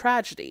of the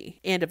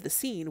tragedy and of the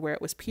scene where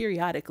it was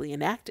periodically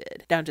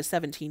enacted, down to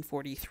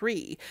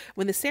 1743,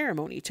 when the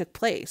ceremony took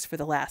place for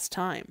the last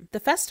time. The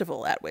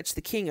festival at which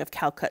the king of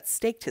Calcutta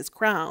staked his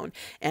crown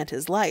and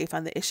his life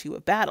on the issue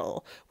of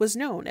battle was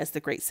known as the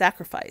Great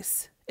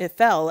Sacrifice. It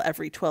fell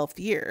every 12th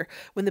year,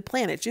 when the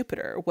planet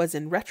Jupiter was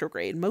in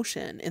retrograde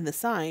motion in the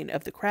sign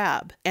of the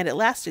Crab, and it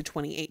lasted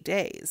 28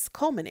 days,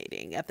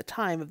 culminating at the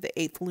time of the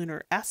 8th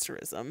lunar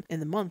asterism in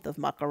the month of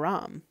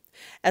Makaram.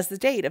 As the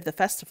date of the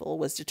festival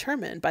was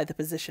determined by the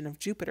position of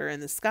Jupiter in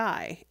the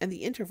sky, and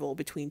the interval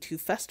between two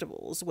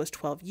festivals was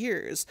 12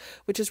 years,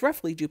 which is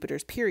roughly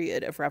Jupiter's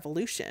period of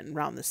revolution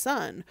round the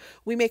sun,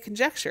 we may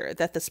conjecture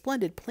that the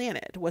splendid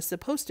planet was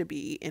supposed to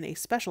be, in a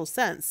special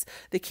sense,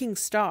 the king's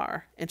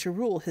star, and to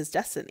rule his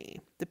destiny,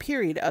 the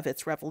period of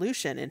its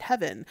revolution in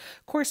heaven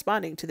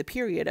corresponding to the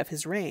period of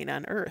his reign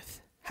on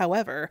earth.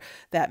 However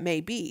that may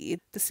be,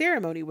 the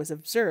ceremony was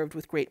observed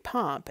with great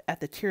pomp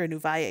at the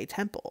Tirunuvaye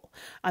temple,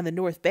 on the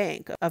north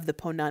bank of the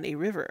Ponani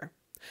River.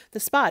 The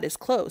spot is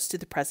close to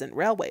the present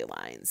railway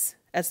lines.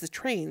 As the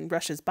train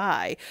rushes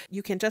by,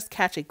 you can just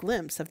catch a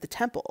glimpse of the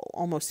temple,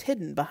 almost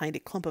hidden behind a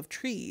clump of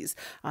trees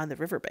on the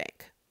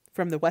riverbank.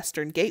 From the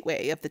western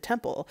gateway of the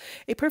temple,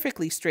 a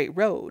perfectly straight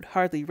road,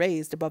 hardly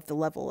raised above the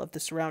level of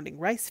the surrounding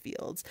rice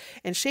fields,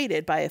 and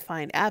shaded by a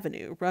fine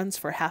avenue, runs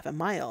for half a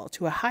mile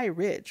to a high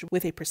ridge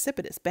with a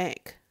precipitous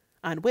bank,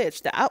 on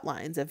which the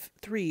outlines of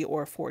 3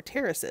 or 4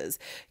 terraces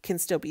can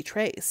still be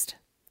traced.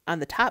 On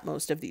the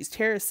topmost of these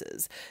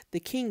terraces, the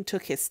king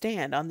took his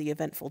stand on the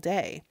eventful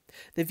day.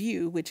 The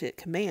view which it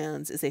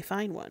commands is a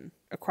fine one.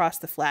 Across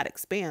the flat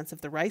expanse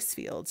of the rice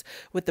fields,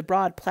 with the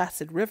broad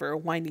placid river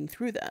winding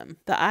through them,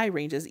 the eye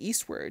ranges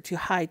eastward to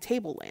high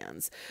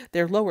tablelands,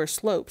 their lower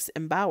slopes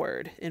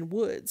embowered in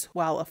woods,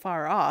 while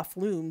afar off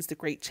looms the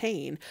great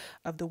chain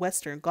of the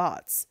western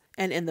Ghauts,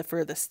 and in the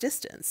furthest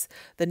distance,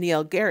 the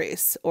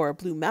Nilgiris, or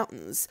Blue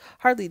Mountains,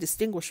 hardly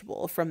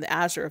distinguishable from the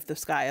azure of the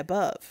sky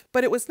above.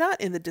 But it was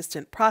not in the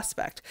distant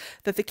prospect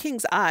that the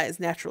king's eyes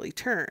naturally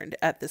turned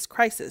at this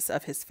crisis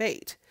of his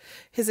fate.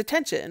 His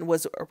attention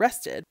was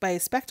arrested by a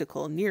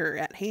spectacle nearer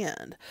at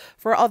hand,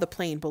 for all the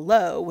plain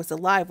below was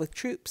alive with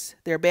troops,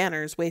 their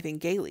banners waving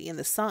gaily in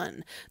the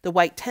sun, the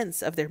white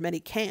tents of their many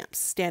camps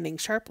standing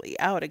sharply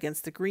out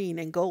against the green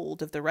and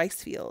gold of the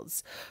rice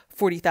fields.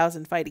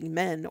 40,000 fighting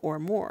men or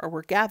more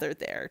were gathered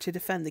there to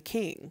defend the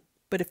king.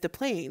 But if the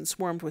plain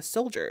swarmed with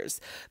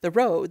soldiers, the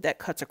road that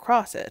cuts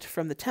across it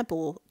from the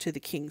temple to the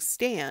king's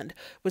stand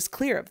was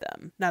clear of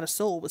them. Not a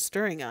soul was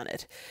stirring on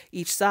it.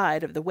 Each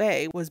side of the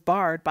way was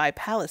barred by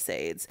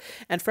palisades,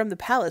 and from the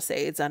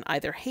palisades on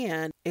either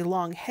hand a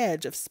long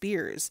hedge of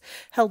spears,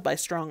 held by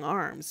strong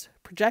arms,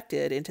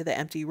 projected into the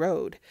empty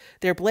road,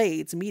 their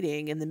blades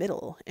meeting in the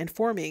middle and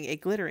forming a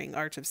glittering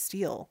arch of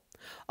steel.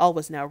 All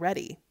was now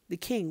ready. The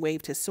king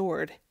waved his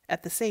sword.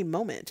 At the same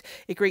moment,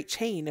 a great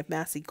chain of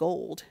massy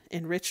gold,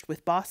 enriched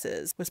with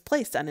bosses, was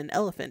placed on an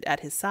elephant at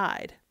his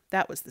side.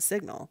 That was the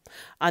signal.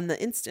 On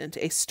the instant,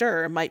 a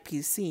stir might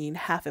be seen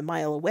half a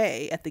mile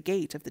away at the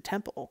gate of the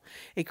temple.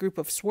 A group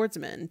of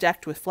swordsmen,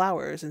 decked with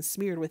flowers and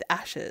smeared with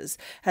ashes,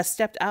 has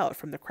stepped out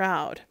from the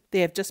crowd. They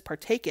have just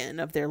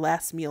partaken of their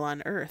last meal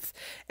on earth,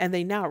 and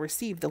they now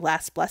receive the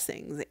last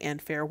blessings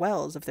and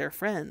farewells of their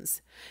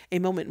friends. A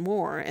moment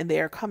more, and they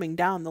are coming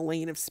down the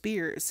lane of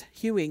spears,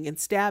 hewing and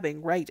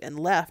stabbing right and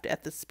left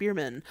at the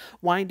spearmen,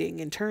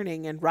 winding and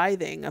turning and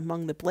writhing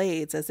among the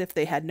blades as if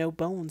they had no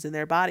bones in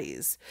their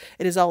bodies.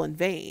 It is all in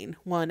vain.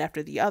 One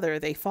after the other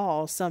they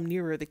fall, some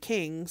nearer the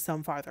king,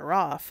 some farther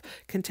off,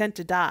 content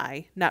to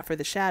die, not for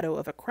the shadow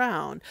of a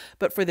crown,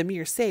 but for the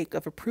mere sake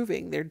of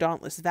approving their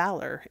dauntless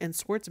valor and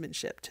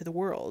swordsmanship to the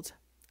world.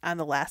 On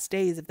the last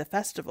days of the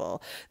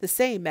festival, the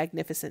same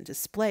magnificent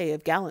display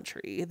of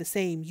gallantry, the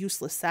same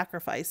useless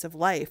sacrifice of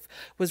life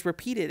was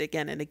repeated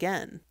again and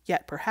again.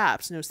 Yet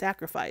perhaps no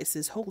sacrifice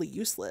is wholly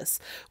useless,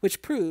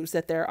 which proves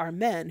that there are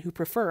men who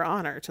prefer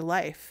honor to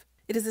life.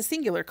 It is a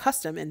singular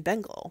custom in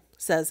Bengal,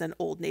 says an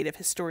old native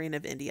historian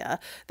of India,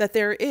 that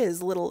there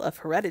is little of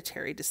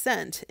hereditary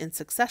descent in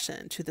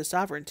succession to the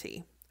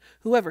sovereignty.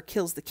 Whoever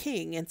kills the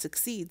king and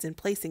succeeds in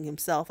placing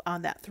himself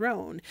on that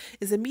throne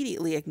is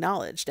immediately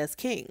acknowledged as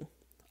king.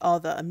 All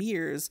the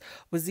emirs,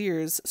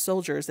 wazirs,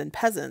 soldiers, and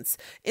peasants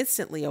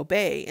instantly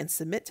obey and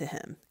submit to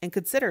him, and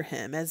consider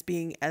him as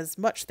being as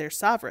much their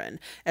sovereign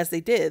as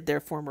they did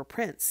their former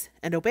prince,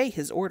 and obey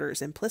his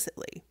orders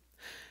implicitly.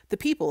 The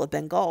people of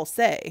Bengal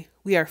say,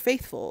 "We are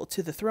faithful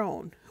to the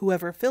throne.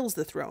 Whoever fills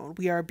the throne,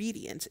 we are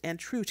obedient and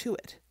true to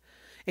it."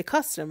 A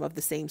custom of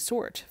the same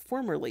sort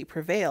formerly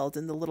prevailed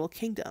in the little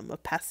kingdom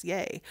of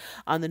Passier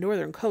on the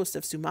northern coast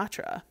of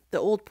Sumatra. The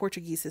old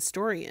Portuguese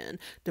historian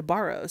de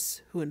Barros,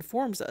 who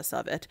informs us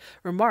of it,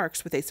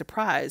 remarks with a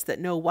surprise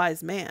that no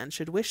wise man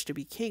should wish to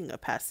be king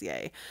of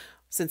Passier,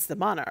 since the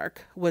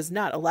monarch was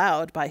not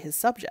allowed by his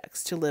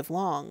subjects to live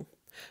long.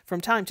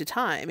 From time to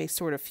time, a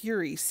sort of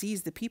fury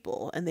seized the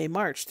people, and they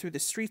marched through the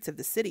streets of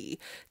the city,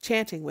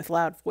 chanting with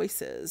loud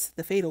voices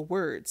the fatal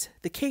words,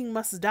 "The king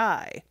must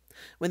die."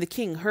 When the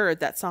king heard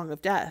that song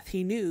of death,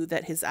 he knew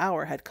that his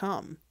hour had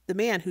come. The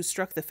man who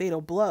struck the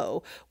fatal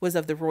blow was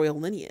of the royal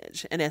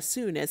lineage, and as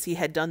soon as he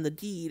had done the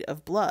deed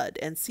of blood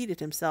and seated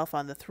himself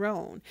on the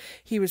throne,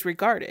 he was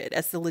regarded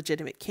as the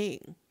legitimate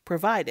king,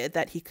 provided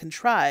that he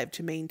contrived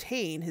to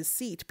maintain his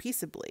seat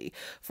peaceably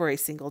for a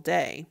single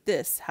day.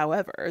 This,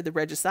 however, the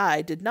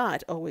regicide did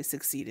not always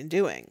succeed in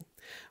doing.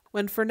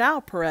 When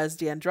Fernão Perez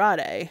de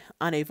Andrade,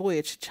 on a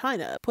voyage to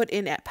China, put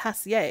in at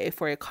Passier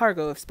for a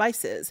cargo of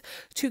spices,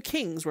 2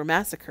 kings were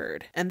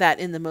massacred, and that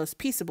in the most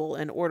peaceable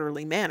and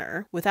orderly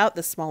manner, without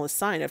the smallest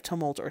sign of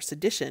tumult or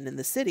sedition in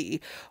the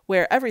city,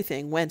 where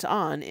everything went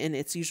on in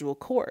its usual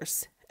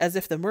course, as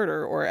if the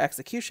murder or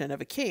execution of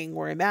a king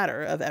were a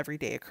matter of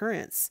everyday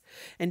occurrence.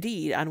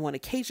 Indeed, on one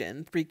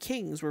occasion, 3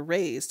 kings were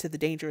raised to the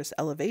dangerous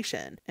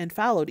elevation, and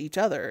followed each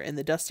other in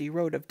the dusty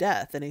road of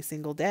death in a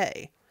single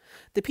day.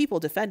 The people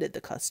defended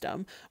the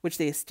custom, which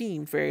they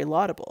esteemed very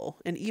laudable,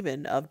 and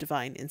even of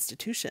divine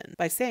institution,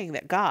 by saying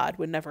that God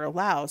would never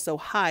allow so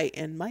high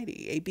and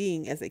mighty a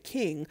being as a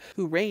king,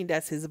 who reigned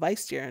as his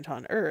vicegerent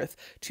on earth,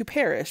 to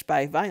perish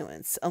by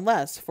violence,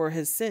 unless for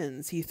his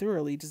sins he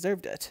thoroughly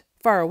deserved it.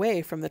 Far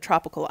away from the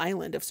tropical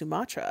island of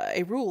Sumatra,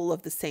 a rule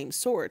of the same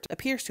sort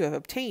appears to have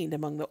obtained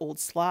among the old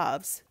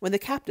Slavs. When the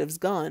captives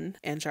Gun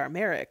and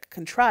Jarmeric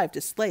contrived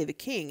to slay the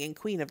king and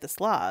queen of the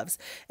Slavs,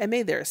 and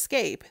made their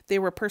escape, they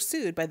were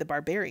pursued by the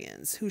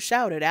barbarians, who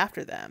shouted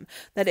after them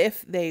that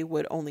if they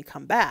would only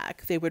come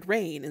back, they would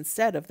reign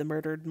instead of the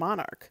murdered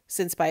monarch,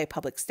 since by a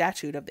public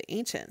statute of the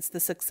ancients the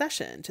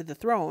succession to the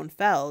throne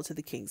fell to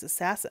the king's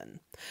assassin.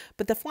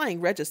 But the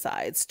flying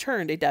regicides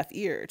turned a deaf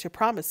ear to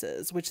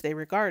promises which they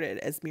regarded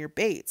as mere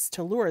baits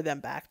to lure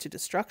them back to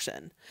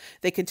destruction.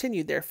 They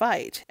continued their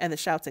fight, and the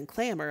shouts and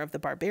clamor of the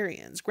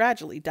barbarians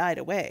gradually died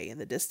away in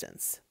the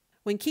distance.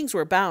 When kings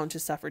were bound to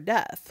suffer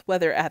death,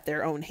 whether at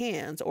their own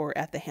hands or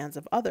at the hands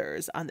of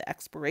others on the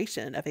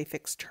expiration of a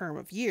fixed term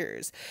of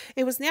years,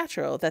 it was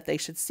natural that they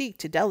should seek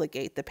to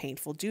delegate the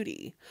painful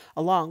duty,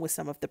 along with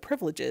some of the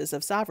privileges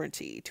of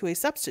sovereignty, to a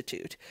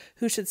substitute,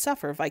 who should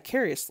suffer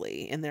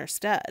vicariously in their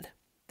stead.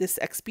 This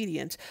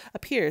expedient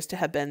appears to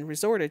have been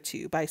resorted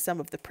to by some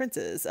of the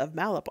princes of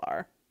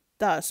Malabar.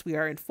 Thus, we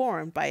are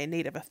informed by a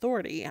native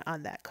authority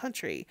on that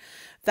country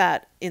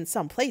that in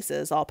some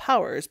places all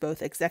powers,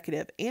 both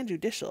executive and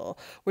judicial,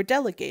 were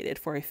delegated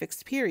for a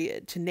fixed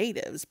period to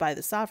natives by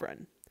the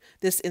sovereign.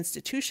 This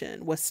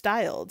institution was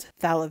styled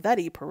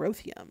Thalaveti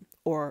Parotium,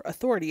 or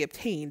authority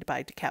obtained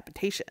by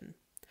decapitation.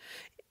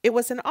 It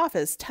was an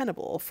office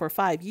tenable for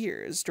 5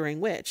 years,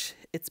 during which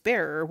its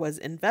bearer was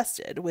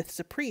invested with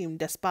supreme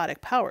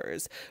despotic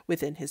powers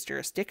within his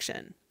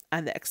jurisdiction.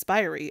 On the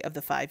expiry of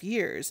the 5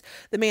 years,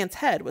 the man's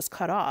head was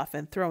cut off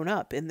and thrown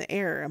up in the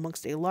air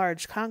amongst a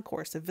large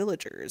concourse of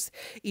villagers,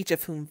 each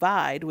of whom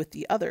vied with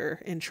the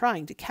other in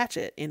trying to catch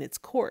it in its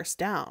course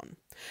down.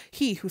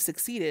 He who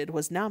succeeded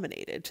was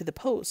nominated to the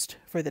post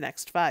for the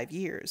next 5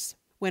 years.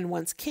 When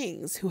once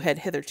kings, who had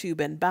hitherto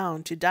been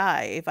bound to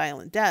die a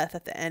violent death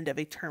at the end of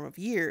a term of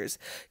years,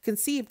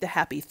 conceived the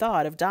happy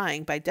thought of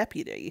dying by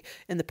deputy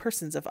in the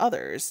persons of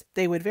others,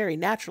 they would very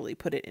naturally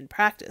put it in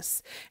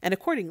practice, and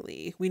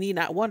accordingly we need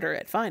not wonder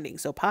at finding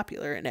so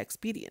popular an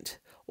expedient,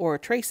 or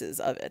traces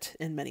of it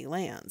in many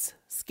lands.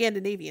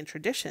 Scandinavian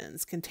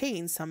traditions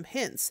contain some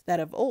hints that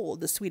of old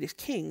the Swedish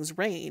kings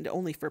reigned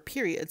only for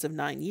periods of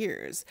 9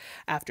 years,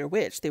 after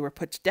which they were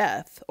put to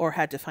death, or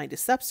had to find a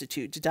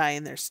substitute to die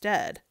in their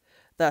stead.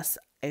 Thus,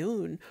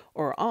 Eun,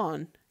 or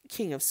On,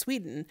 king of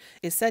Sweden,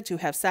 is said to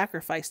have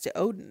sacrificed to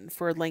Odin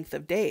for a length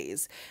of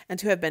days, and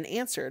to have been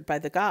answered by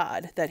the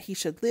god that he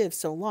should live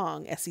so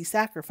long as he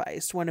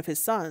sacrificed one of his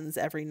sons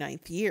every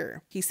 9th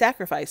year. He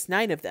sacrificed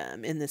 9 of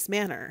them in this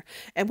manner,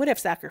 and would have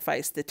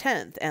sacrificed the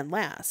 10th and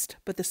last,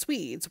 but the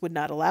Swedes would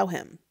not allow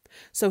him.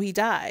 So he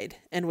died,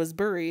 and was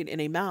buried in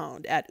a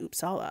mound at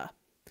Uppsala.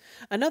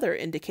 Another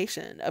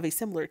indication of a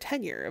similar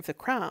tenure of the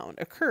crown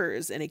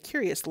occurs in a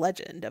curious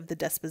legend of the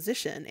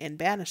disposition and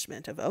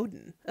banishment of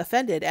Odin.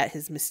 Offended at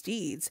his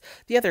misdeeds,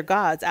 the other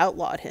gods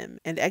outlawed him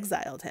and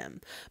exiled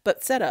him,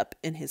 but set up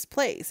in his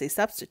place a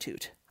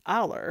substitute,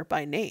 Aller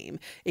by name,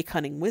 a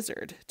cunning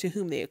wizard, to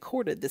whom they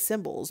accorded the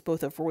symbols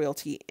both of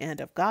royalty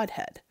and of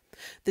godhead.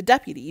 The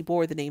deputy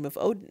bore the name of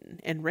Odin,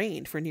 and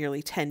reigned for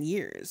nearly 10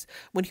 years,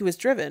 when he was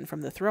driven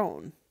from the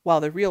throne. While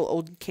the real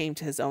Odin came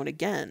to his own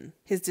again,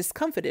 his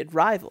discomfited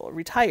rival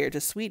retired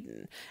to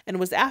Sweden, and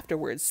was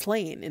afterwards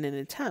slain in an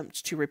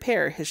attempt to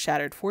repair his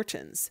shattered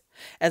fortunes.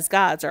 As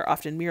gods are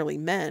often merely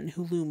men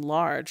who loom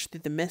large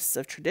through the mists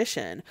of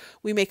tradition,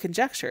 we may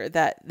conjecture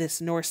that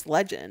this Norse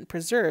legend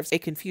preserves a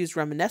confused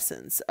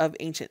reminiscence of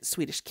ancient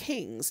Swedish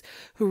kings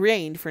who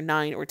reigned for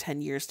 9 or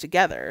 10 years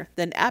together,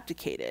 then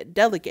abdicated,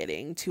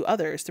 delegating to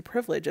others the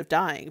privilege of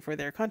dying for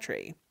their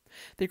country.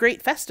 The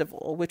great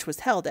festival, which was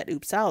held at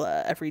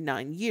Uppsala every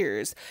 9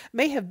 years,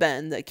 may have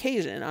been the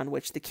occasion on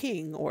which the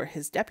king or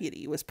his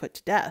deputy was put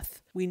to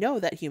death. We know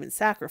that human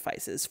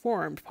sacrifices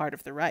formed part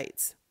of the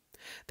rites.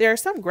 There are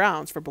some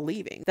grounds for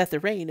believing that the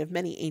reign of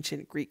many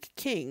ancient Greek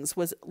kings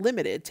was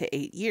limited to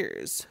 8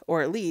 years,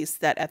 or at least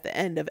that at the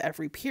end of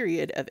every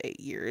period of 8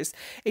 years,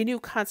 a new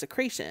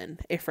consecration,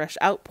 a fresh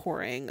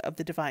outpouring of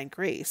the divine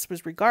grace,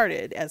 was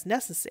regarded as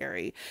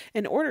necessary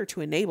in order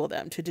to enable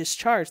them to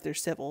discharge their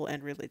civil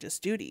and religious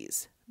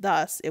duties.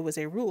 Thus, it was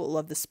a rule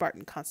of the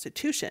Spartan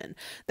constitution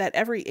that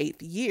every 8th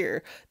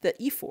year the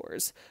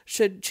ephors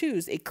should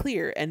choose a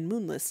clear and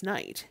moonless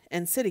night,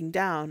 and sitting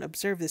down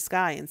observe the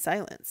sky in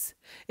silence.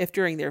 If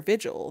during their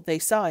vigil they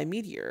saw a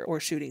meteor or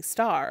shooting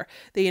star,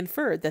 they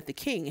inferred that the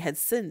king had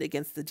sinned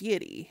against the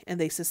deity, and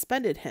they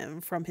suspended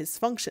him from his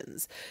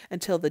functions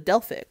until the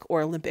Delphic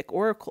or Olympic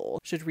oracle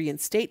should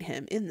reinstate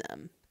him in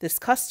them. This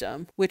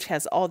custom, which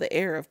has all the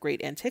air of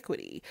great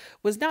antiquity,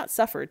 was not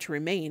suffered to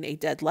remain a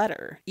dead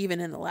letter, even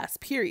in the last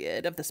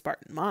period of the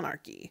Spartan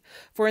monarchy.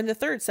 For in the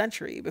 3rd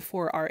century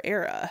before our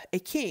era, a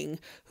king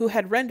who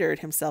had rendered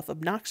himself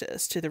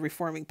obnoxious to the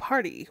reforming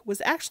party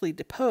was actually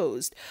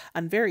deposed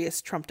on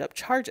various trumped-up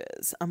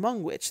charges,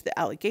 among which the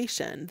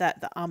allegation that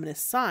the ominous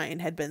sign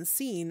had been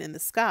seen in the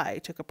sky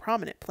took a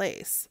prominent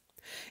place.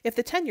 If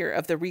the tenure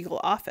of the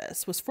regal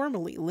office was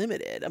formally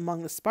limited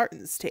among the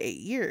Spartans to 8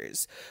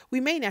 years,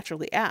 we may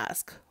naturally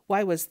ask,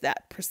 why was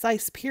that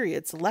precise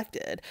period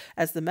selected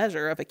as the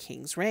measure of a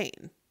king's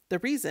reign? The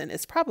reason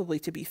is probably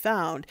to be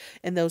found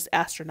in those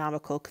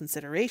astronomical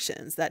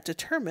considerations that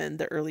determined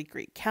the early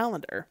Greek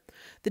calendar.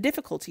 The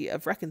difficulty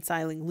of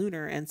reconciling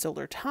lunar and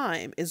solar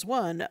time is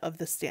one of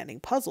the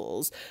standing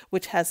puzzles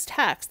which has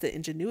taxed the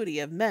ingenuity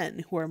of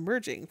men who are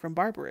emerging from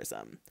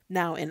barbarism.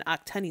 Now, an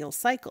octennial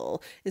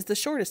cycle is the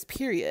shortest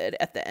period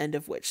at the end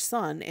of which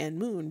sun and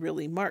moon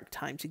really mark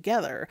time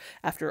together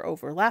after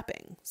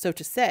overlapping, so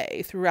to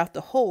say, throughout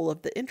the whole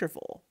of the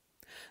interval.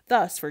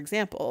 Thus, for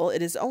example,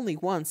 it is only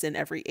once in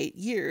every 8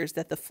 years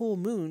that the full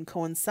moon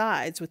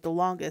coincides with the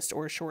longest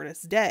or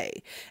shortest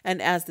day, and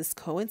as this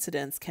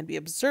coincidence can be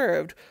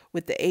observed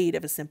with the aid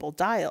of a simple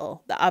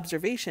dial, the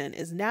observation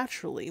is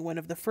naturally one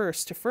of the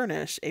first to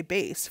furnish a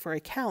base for a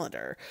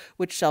calendar,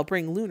 which shall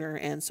bring lunar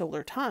and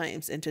solar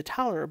times into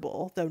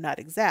tolerable, though not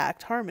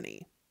exact,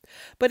 harmony.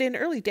 But in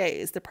early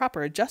days, the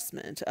proper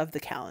adjustment of the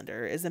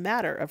calendar is a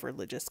matter of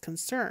religious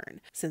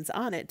concern, since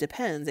on it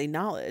depends a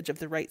knowledge of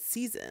the right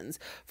seasons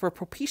for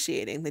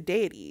propitiating the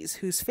deities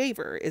whose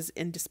favor is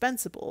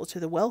indispensable to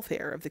the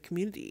welfare of the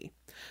community.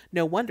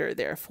 No wonder,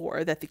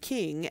 therefore, that the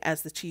king,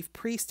 as the chief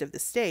priest of the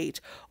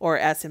state, or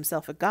as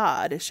himself a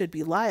god, should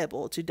be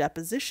liable to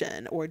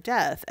deposition or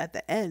death at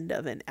the end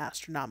of an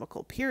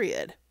astronomical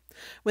period.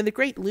 When the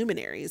great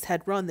luminaries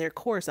had run their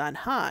course on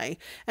high,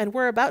 and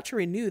were about to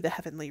renew the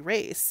heavenly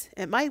race,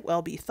 it might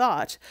well be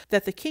thought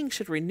that the king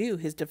should renew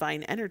his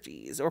divine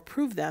energies, or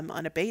prove them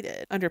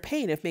unabated, under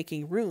pain of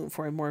making room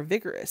for a more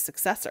vigorous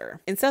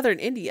successor. In southern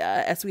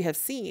India, as we have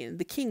seen,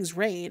 the king's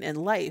reign and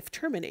life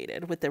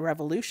terminated with the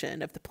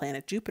revolution of the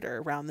planet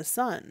Jupiter round the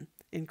sun.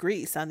 In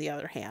Greece, on the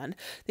other hand,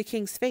 the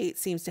king's fate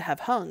seems to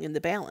have hung in the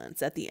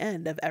balance at the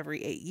end of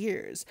every 8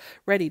 years,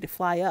 ready to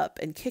fly up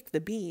and kick the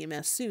beam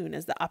as soon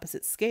as the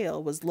opposite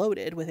scale was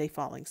loaded with a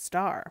falling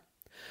star.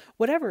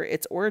 Whatever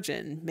its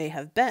origin may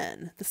have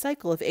been, the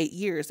cycle of 8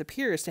 years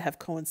appears to have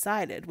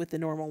coincided with the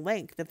normal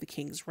length of the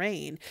king's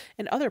reign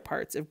in other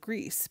parts of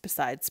Greece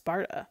besides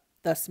Sparta.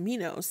 Thus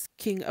Minos,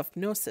 king of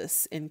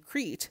Knossos in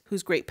Crete,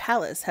 whose great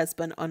palace has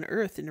been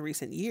unearthed in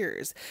recent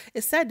years,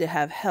 is said to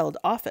have held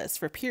office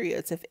for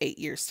periods of 8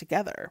 years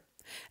together.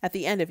 At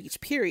the end of each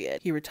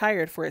period, he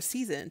retired for a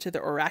season to the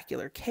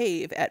oracular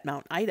cave at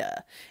Mount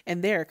Ida,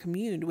 and there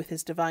communed with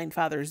his divine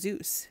father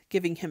Zeus,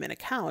 giving him an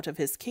account of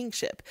his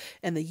kingship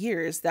and the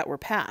years that were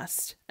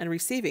past, and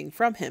receiving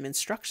from him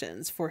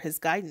instructions for his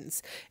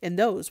guidance in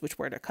those which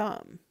were to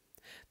come.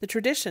 The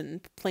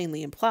tradition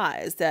plainly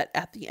implies that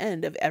at the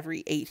end of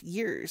every 8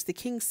 years the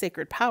king's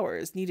sacred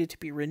powers needed to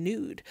be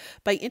renewed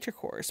by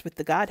intercourse with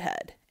the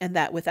Godhead, and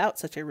that without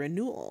such a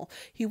renewal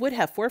he would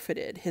have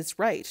forfeited his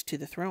right to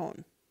the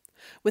throne.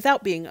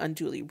 Without being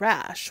unduly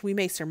rash, we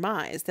may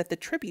surmise that the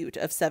tribute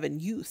of 7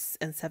 youths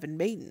and 7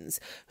 maidens,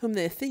 whom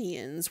the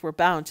Athenians were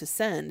bound to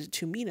send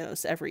to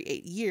Minos every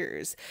 8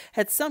 years,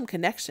 had some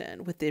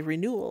connection with the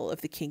renewal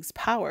of the king's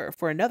power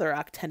for another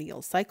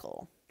octennial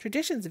cycle.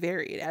 Traditions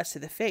varied as to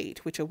the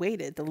fate which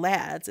awaited the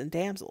lads and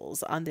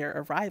damsels on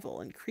their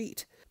arrival in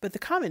Crete, but the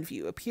common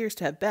view appears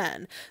to have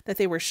been that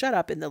they were shut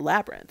up in the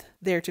labyrinth,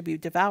 there to be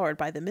devoured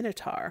by the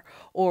Minotaur,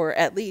 or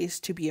at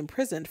least to be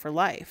imprisoned for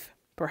life.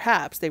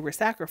 Perhaps they were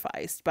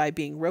sacrificed by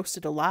being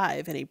roasted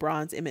alive in a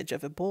bronze image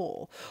of a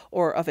bull,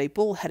 or of a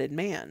bull-headed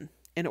man,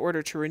 in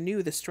order to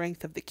renew the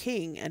strength of the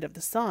king and of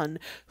the son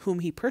whom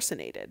he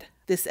personated.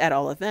 This, at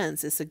all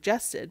events, is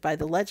suggested by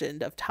the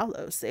legend of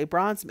Talos, a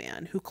bronze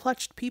man who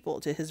clutched people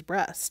to his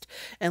breast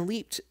and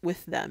leaped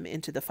with them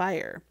into the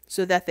fire,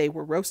 so that they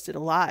were roasted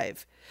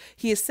alive.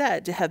 He is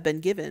said to have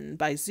been given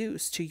by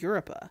Zeus to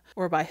Europa,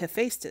 or by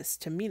Hephaestus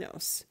to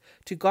Minos,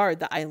 to guard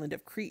the island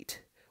of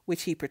Crete,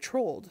 which he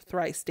patrolled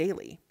thrice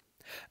daily.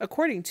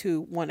 According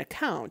to one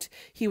account,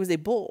 he was a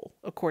bull.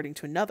 According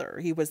to another,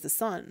 he was the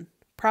sun.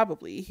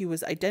 Probably he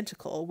was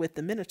identical with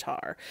the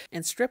Minotaur,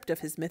 and stripped of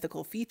his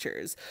mythical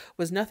features,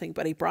 was nothing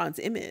but a bronze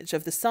image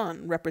of the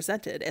sun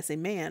represented as a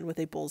man with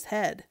a bull's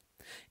head.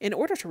 In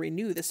order to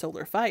renew the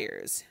solar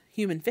fires,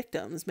 human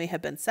victims may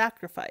have been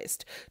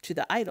sacrificed to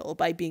the idol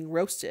by being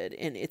roasted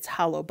in its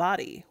hollow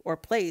body or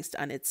placed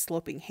on its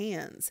sloping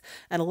hands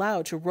and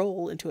allowed to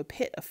roll into a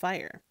pit of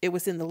fire. It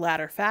was in the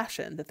latter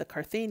fashion that the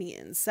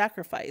Carthaginians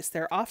sacrificed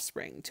their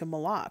offspring to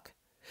Moloch.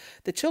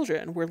 The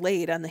children were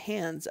laid on the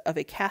hands of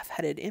a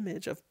calf-headed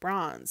image of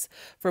bronze,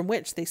 from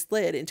which they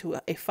slid into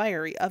a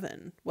fiery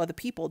oven, while the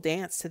people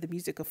danced to the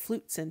music of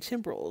flutes and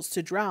timbrels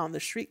to drown the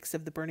shrieks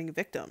of the burning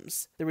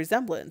victims. The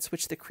resemblance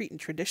which the Cretan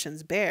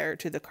traditions bear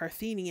to the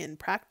Carthaginian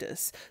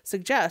practice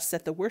suggests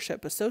that the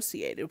worship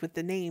associated with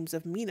the names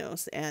of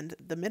Minos and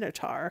the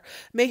Minotaur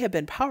may have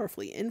been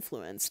powerfully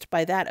influenced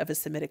by that of a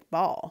Semitic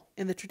Baal.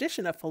 In the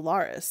tradition of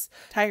Phalaris,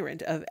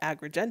 tyrant of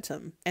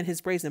Agrigentum, and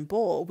his brazen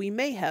bull, we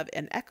may have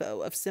an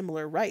echo of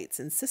similar rites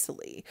in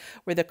Sicily,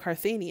 where the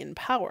Carthaginian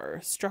power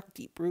struck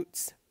deep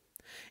roots.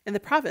 In the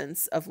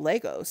province of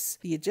Lagos,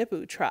 the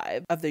Ijebu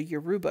tribe of the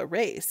Yoruba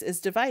race is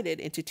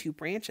divided into two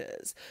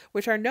branches,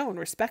 which are known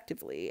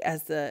respectively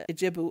as the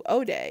Ijebu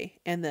Ode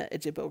and the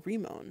Ijebu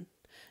Rimon.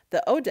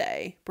 The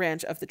Ode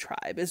branch of the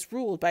tribe is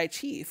ruled by a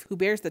chief who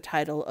bears the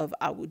title of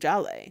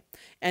Awujale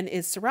and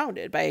is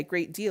surrounded by a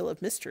great deal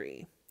of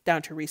mystery.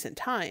 Down to recent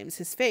times,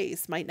 his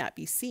face might not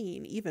be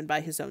seen even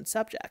by his own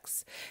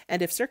subjects,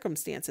 and if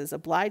circumstances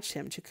obliged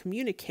him to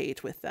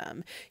communicate with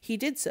them, he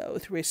did so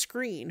through a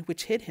screen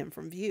which hid him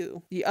from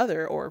view. The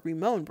other, or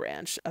Rimon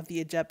branch of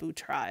the Ijebu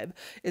tribe,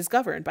 is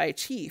governed by a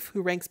chief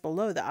who ranks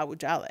below the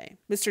Awujale.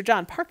 Mr.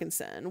 John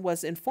Parkinson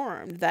was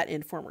informed that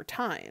in former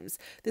times,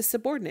 this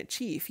subordinate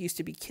chief used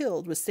to be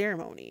killed with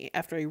ceremony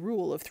after a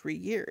rule of 3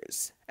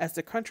 years. As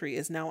the country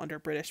is now under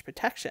British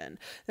protection,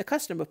 the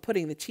custom of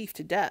putting the chief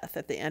to death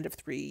at the end of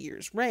 3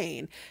 years'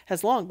 reign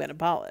has long been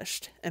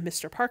abolished, and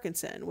Mr.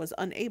 Parkinson was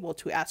unable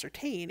to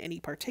ascertain any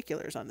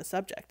particulars on the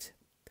subject.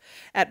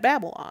 At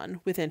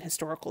Babylon, within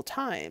historical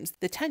times,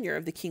 the tenure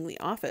of the kingly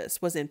office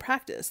was in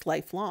practice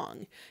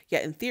lifelong,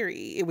 yet in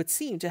theory it would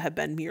seem to have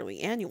been merely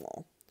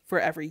annual. For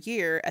every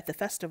year, at the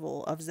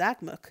festival of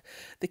Zagmuk,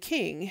 the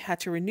king had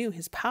to renew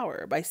his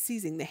power by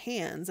seizing the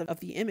hands of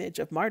the image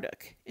of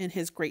Marduk in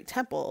his great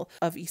temple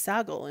of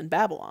Isagil in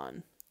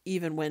Babylon.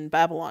 Even when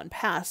Babylon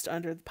passed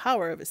under the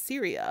power of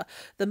Assyria,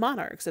 the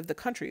monarchs of the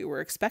country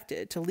were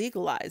expected to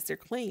legalize their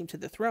claim to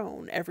the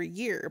throne every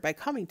year by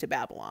coming to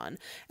Babylon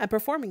and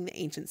performing the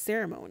ancient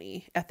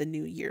ceremony at the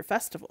New Year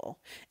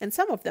festival, and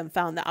some of them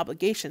found the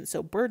obligation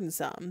so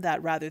burdensome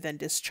that rather than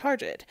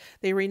discharge it,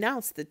 they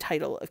renounced the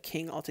title of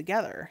king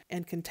altogether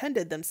and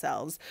contented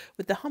themselves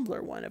with the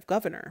humbler one of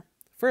governor.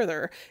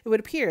 Further, it would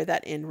appear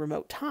that in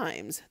remote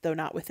times, though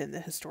not within the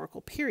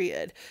historical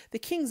period, the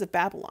kings of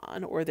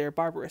Babylon or their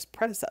barbarous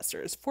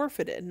predecessors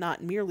forfeited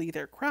not merely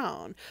their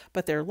crown,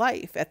 but their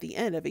life at the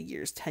end of a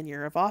year's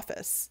tenure of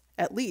office.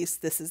 At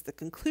least this is the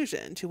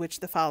conclusion to which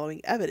the following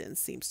evidence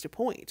seems to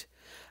point.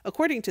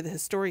 According to the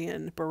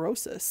historian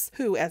Berosus,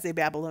 who as a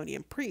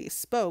Babylonian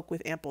priest spoke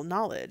with ample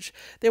knowledge,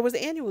 there was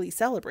annually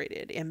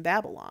celebrated in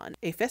Babylon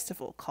a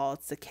festival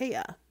called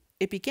Zakea.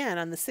 It began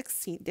on the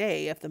 16th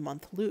day of the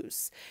month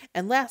Lus,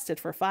 and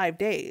lasted for 5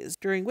 days,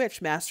 during which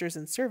masters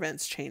and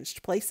servants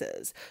changed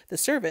places, the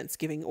servants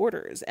giving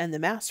orders and the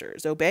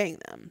masters obeying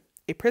them.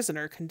 A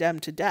prisoner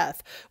condemned to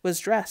death was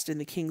dressed in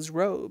the king's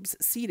robes,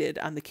 seated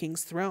on the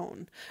king's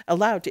throne,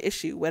 allowed to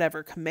issue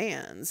whatever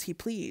commands he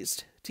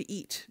pleased, to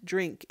eat,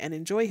 drink, and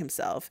enjoy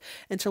himself,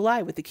 and to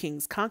lie with the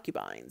king's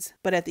concubines.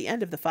 But at the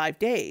end of the 5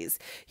 days,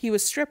 he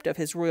was stripped of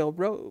his royal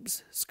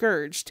robes,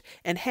 scourged,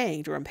 and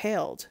hanged or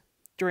impaled.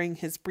 During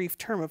his brief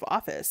term of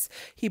office,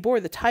 he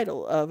bore the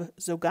title of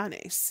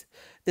Zoganes.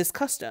 This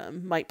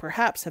custom might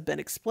perhaps have been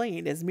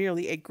explained as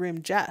merely a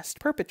grim jest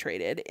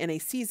perpetrated in a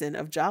season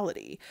of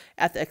jollity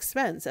at the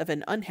expense of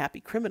an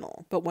unhappy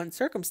criminal. But one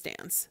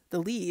circumstance, the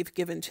leave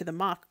given to the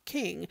mock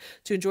king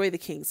to enjoy the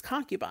king's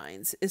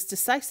concubines, is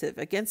decisive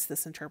against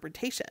this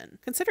interpretation.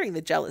 Considering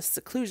the jealous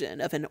seclusion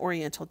of an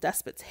oriental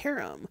despot's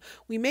harem,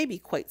 we may be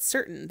quite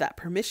certain that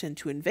permission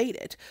to invade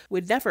it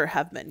would never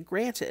have been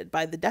granted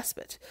by the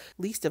despot,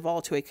 least of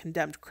all to a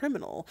condemned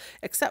criminal,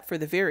 except for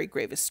the very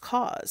gravest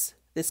cause.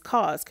 This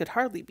cause could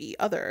hardly be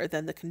other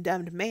than the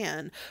condemned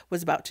man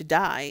was about to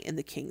die in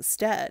the king's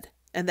stead,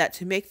 and that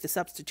to make the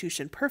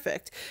substitution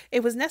perfect,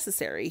 it was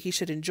necessary he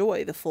should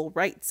enjoy the full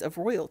rights of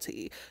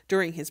royalty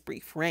during his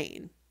brief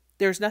reign.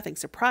 There is nothing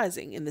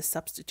surprising in this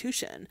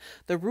substitution.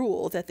 The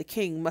rule that the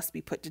king must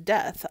be put to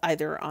death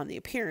either on the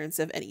appearance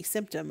of any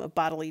symptom of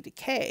bodily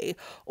decay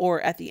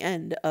or at the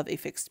end of a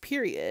fixed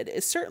period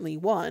is certainly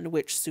one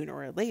which, sooner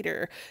or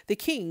later, the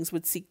kings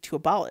would seek to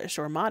abolish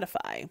or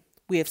modify.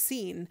 We have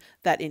seen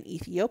that in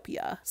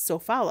Ethiopia,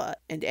 Sofala,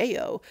 and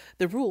Ao,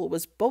 the rule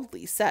was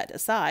boldly set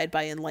aside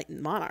by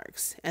enlightened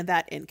monarchs, and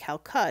that in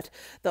Calcutta,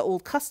 the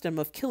old custom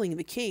of killing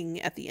the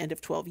king at the end of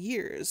 12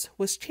 years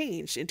was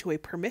changed into a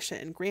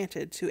permission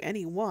granted to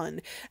any one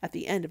at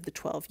the end of the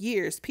 12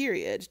 years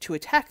period to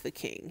attack the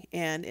king,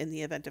 and in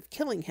the event of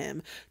killing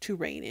him, to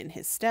reign in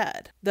his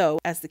stead. Though,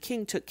 as the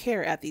king took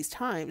care at these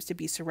times to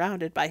be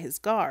surrounded by his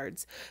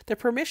guards, the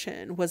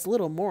permission was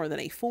little more than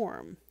a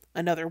form.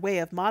 Another way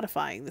of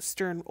modifying the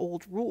stern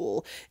old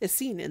rule is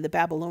seen in the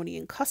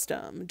Babylonian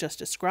custom just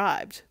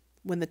described.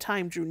 When the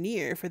time drew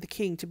near for the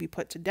king to be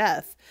put to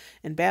death,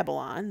 in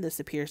Babylon, this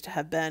appears to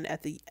have been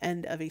at the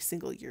end of a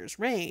single year's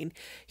reign,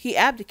 he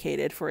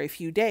abdicated for a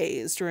few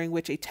days, during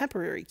which a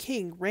temporary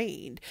king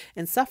reigned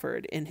and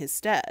suffered in his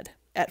stead.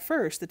 At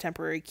first, the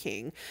temporary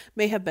king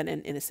may have been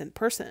an innocent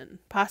person,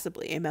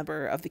 possibly a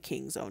member of the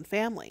king's own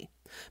family.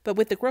 But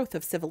with the growth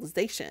of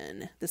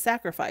civilization, the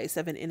sacrifice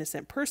of an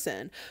innocent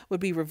person would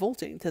be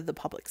revolting to the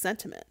public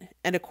sentiment,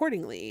 and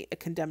accordingly, a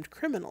condemned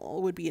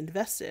criminal would be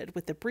invested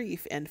with the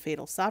brief and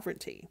fatal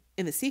sovereignty.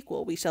 In the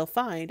sequel, we shall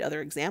find other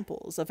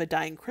examples of a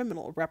dying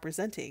criminal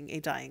representing a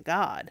dying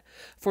god,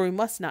 for we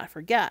must not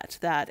forget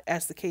that,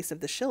 as the case of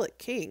the Shilluk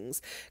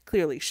kings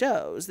clearly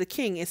shows, the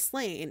king is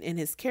slain in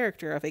his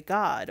character of a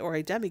god or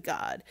a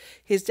demigod,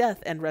 his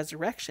death and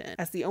resurrection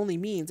as the only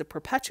means of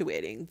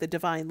perpetuating the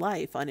divine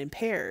life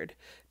unimpaired,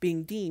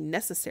 being deemed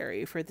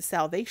necessary for the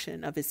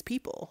salvation of his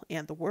people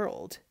and the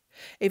world.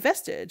 A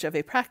vestige of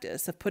a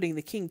practice of putting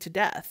the king to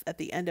death at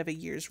the end of a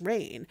year's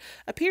reign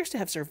appears to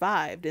have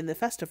survived in the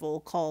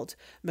festival called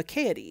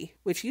Makayati,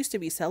 which used to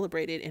be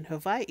celebrated in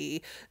Hawaii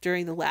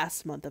during the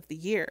last month of the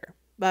year.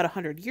 About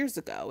 100 years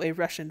ago, a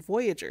Russian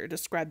voyager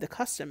described the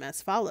custom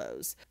as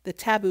follows. The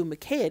taboo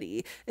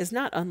Makayati is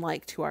not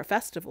unlike to our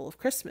festival of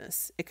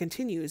Christmas. It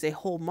continues a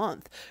whole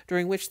month,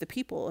 during which the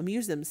people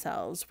amuse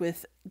themselves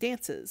with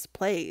dances,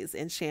 plays,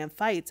 and sham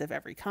fights of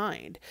every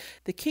kind.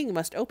 The king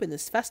must open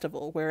this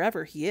festival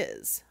wherever he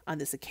is. On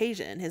this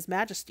occasion, His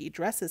Majesty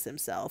dresses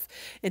himself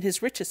in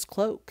his richest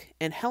cloak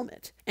and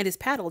helmet, and is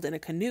paddled in a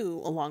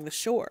canoe along the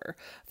shore,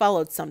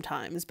 followed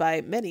sometimes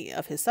by many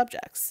of his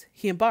subjects.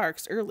 He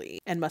embarks early,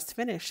 and must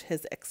finish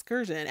his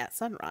excursion at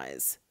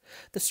sunrise.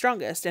 The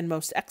strongest and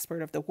most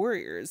expert of the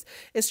warriors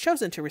is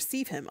chosen to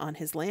receive him on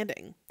his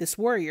landing. This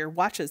warrior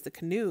watches the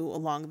canoe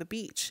along the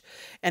beach,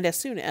 and as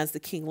soon as the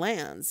king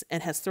lands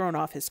and has thrown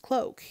off his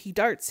cloak, he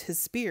darts his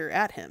spear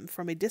at him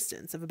from a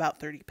distance of about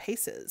 30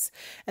 paces,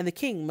 and the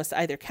king must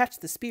either catch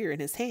the spear in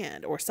his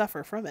hand or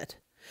suffer from it.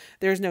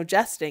 There is no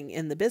jesting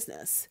in the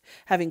business.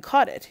 Having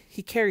caught it,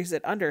 he carries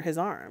it under his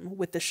arm,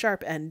 with the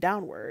sharp end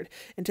downward,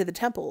 into the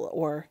temple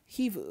or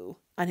hivu.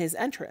 On his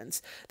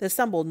entrance, the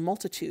assembled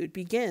multitude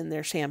begin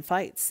their sham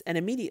fights, and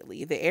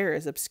immediately the air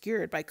is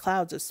obscured by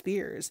clouds of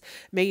spears,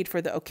 made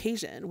for the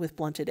occasion with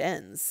blunted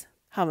ends.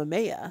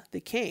 Hamameya,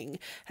 the king,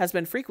 has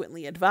been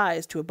frequently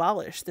advised to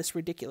abolish this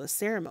ridiculous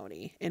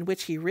ceremony, in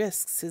which he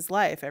risks his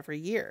life every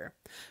year,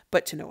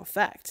 but to no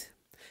effect.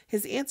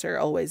 His answer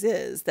always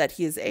is that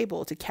he is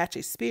able to catch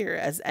a spear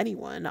as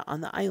anyone on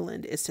the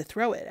island is to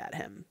throw it at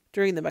him.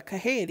 During the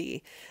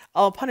Makayati,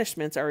 all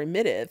punishments are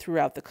remitted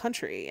throughout the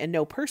country, and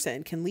no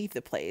person can leave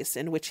the place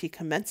in which he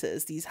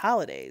commences these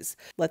holidays,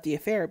 let the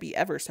affair be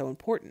ever so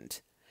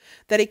important.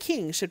 That a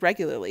king should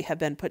regularly have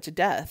been put to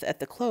death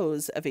at the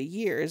close of a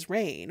year's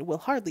reign will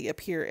hardly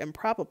appear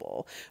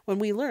improbable when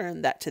we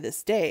learn that to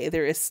this day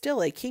there is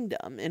still a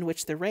kingdom in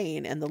which the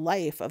reign and the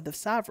life of the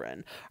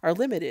sovereign are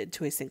limited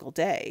to a single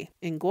day.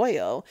 In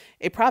Goyo,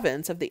 a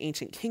province of the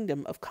ancient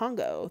kingdom of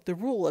Congo, the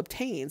rule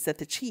obtains that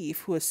the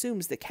chief who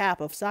assumes the cap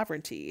of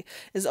sovereignty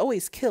is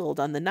always killed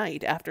on the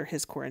night after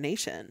his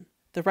coronation.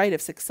 The right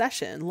of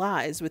succession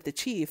lies with the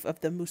chief of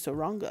the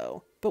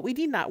Musorongo, but we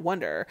need not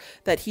wonder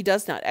that he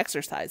does not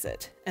exercise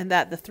it, and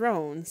that the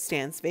throne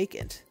stands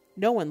vacant.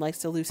 No one likes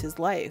to lose his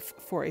life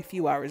for a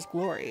few hours'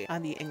 glory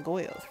on the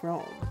Ngoyo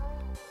throne.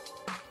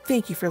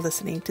 Thank you for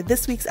listening to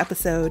this week's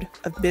episode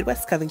of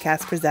Midwest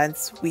Covencast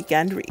Presents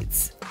Weekend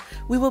Reads.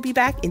 We will be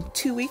back in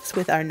 2 weeks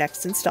with our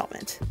next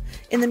installment.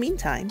 In the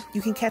meantime,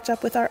 you can catch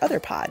up with our other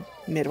pod,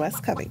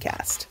 Midwest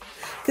Covencast.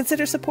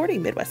 Consider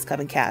supporting Midwest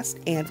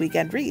Covencast and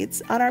Weekend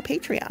Reads on our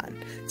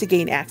Patreon to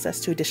gain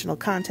access to additional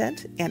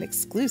content and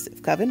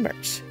exclusive Coven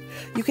merch.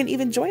 You can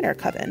even join our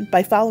Coven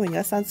by following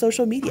us on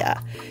social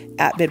media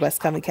at Midwest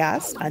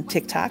Covencast on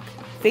TikTok,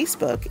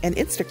 Facebook, and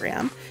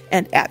Instagram,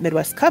 and at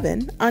Midwest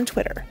Coven on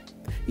Twitter.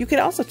 You can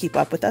also keep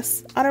up with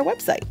us on our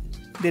website,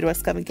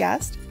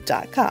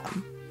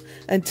 MidwestCovencast.com.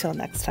 Until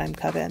next time,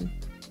 Coven,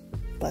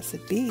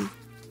 blessed be.